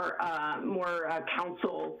 again, more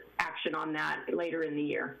council action on that later in the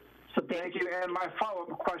year. So thank you. And my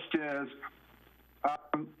follow-up question is,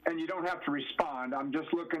 and you don't have to respond, I'm just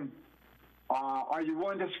looking, are you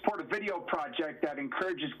willing to support a video project that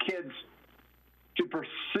encourages kids to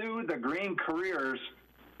pursue the green careers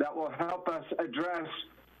that will help us address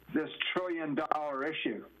this trillion-dollar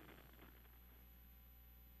issue?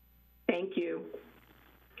 Thank you.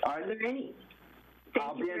 Are there any?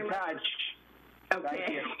 I'll be in touch.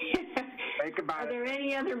 Okay. Think about Are there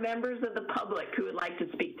any other members of the public who would like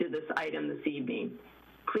to speak to this item this evening?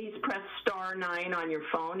 Please press *9 on your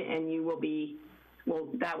phone, and you will be,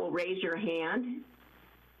 that will raise your hand.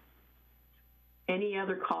 Any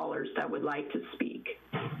other callers that would like to speak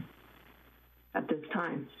at this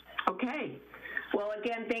time? Okay. Well,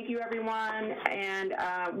 again, thank you, everyone, and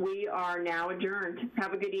we are now adjourned.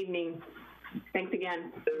 Have a good evening. Thanks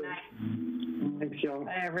again. Good night. Thanks, y'all.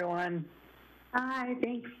 Bye, everyone. Bye.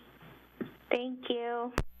 Thanks. Thank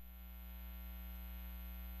you.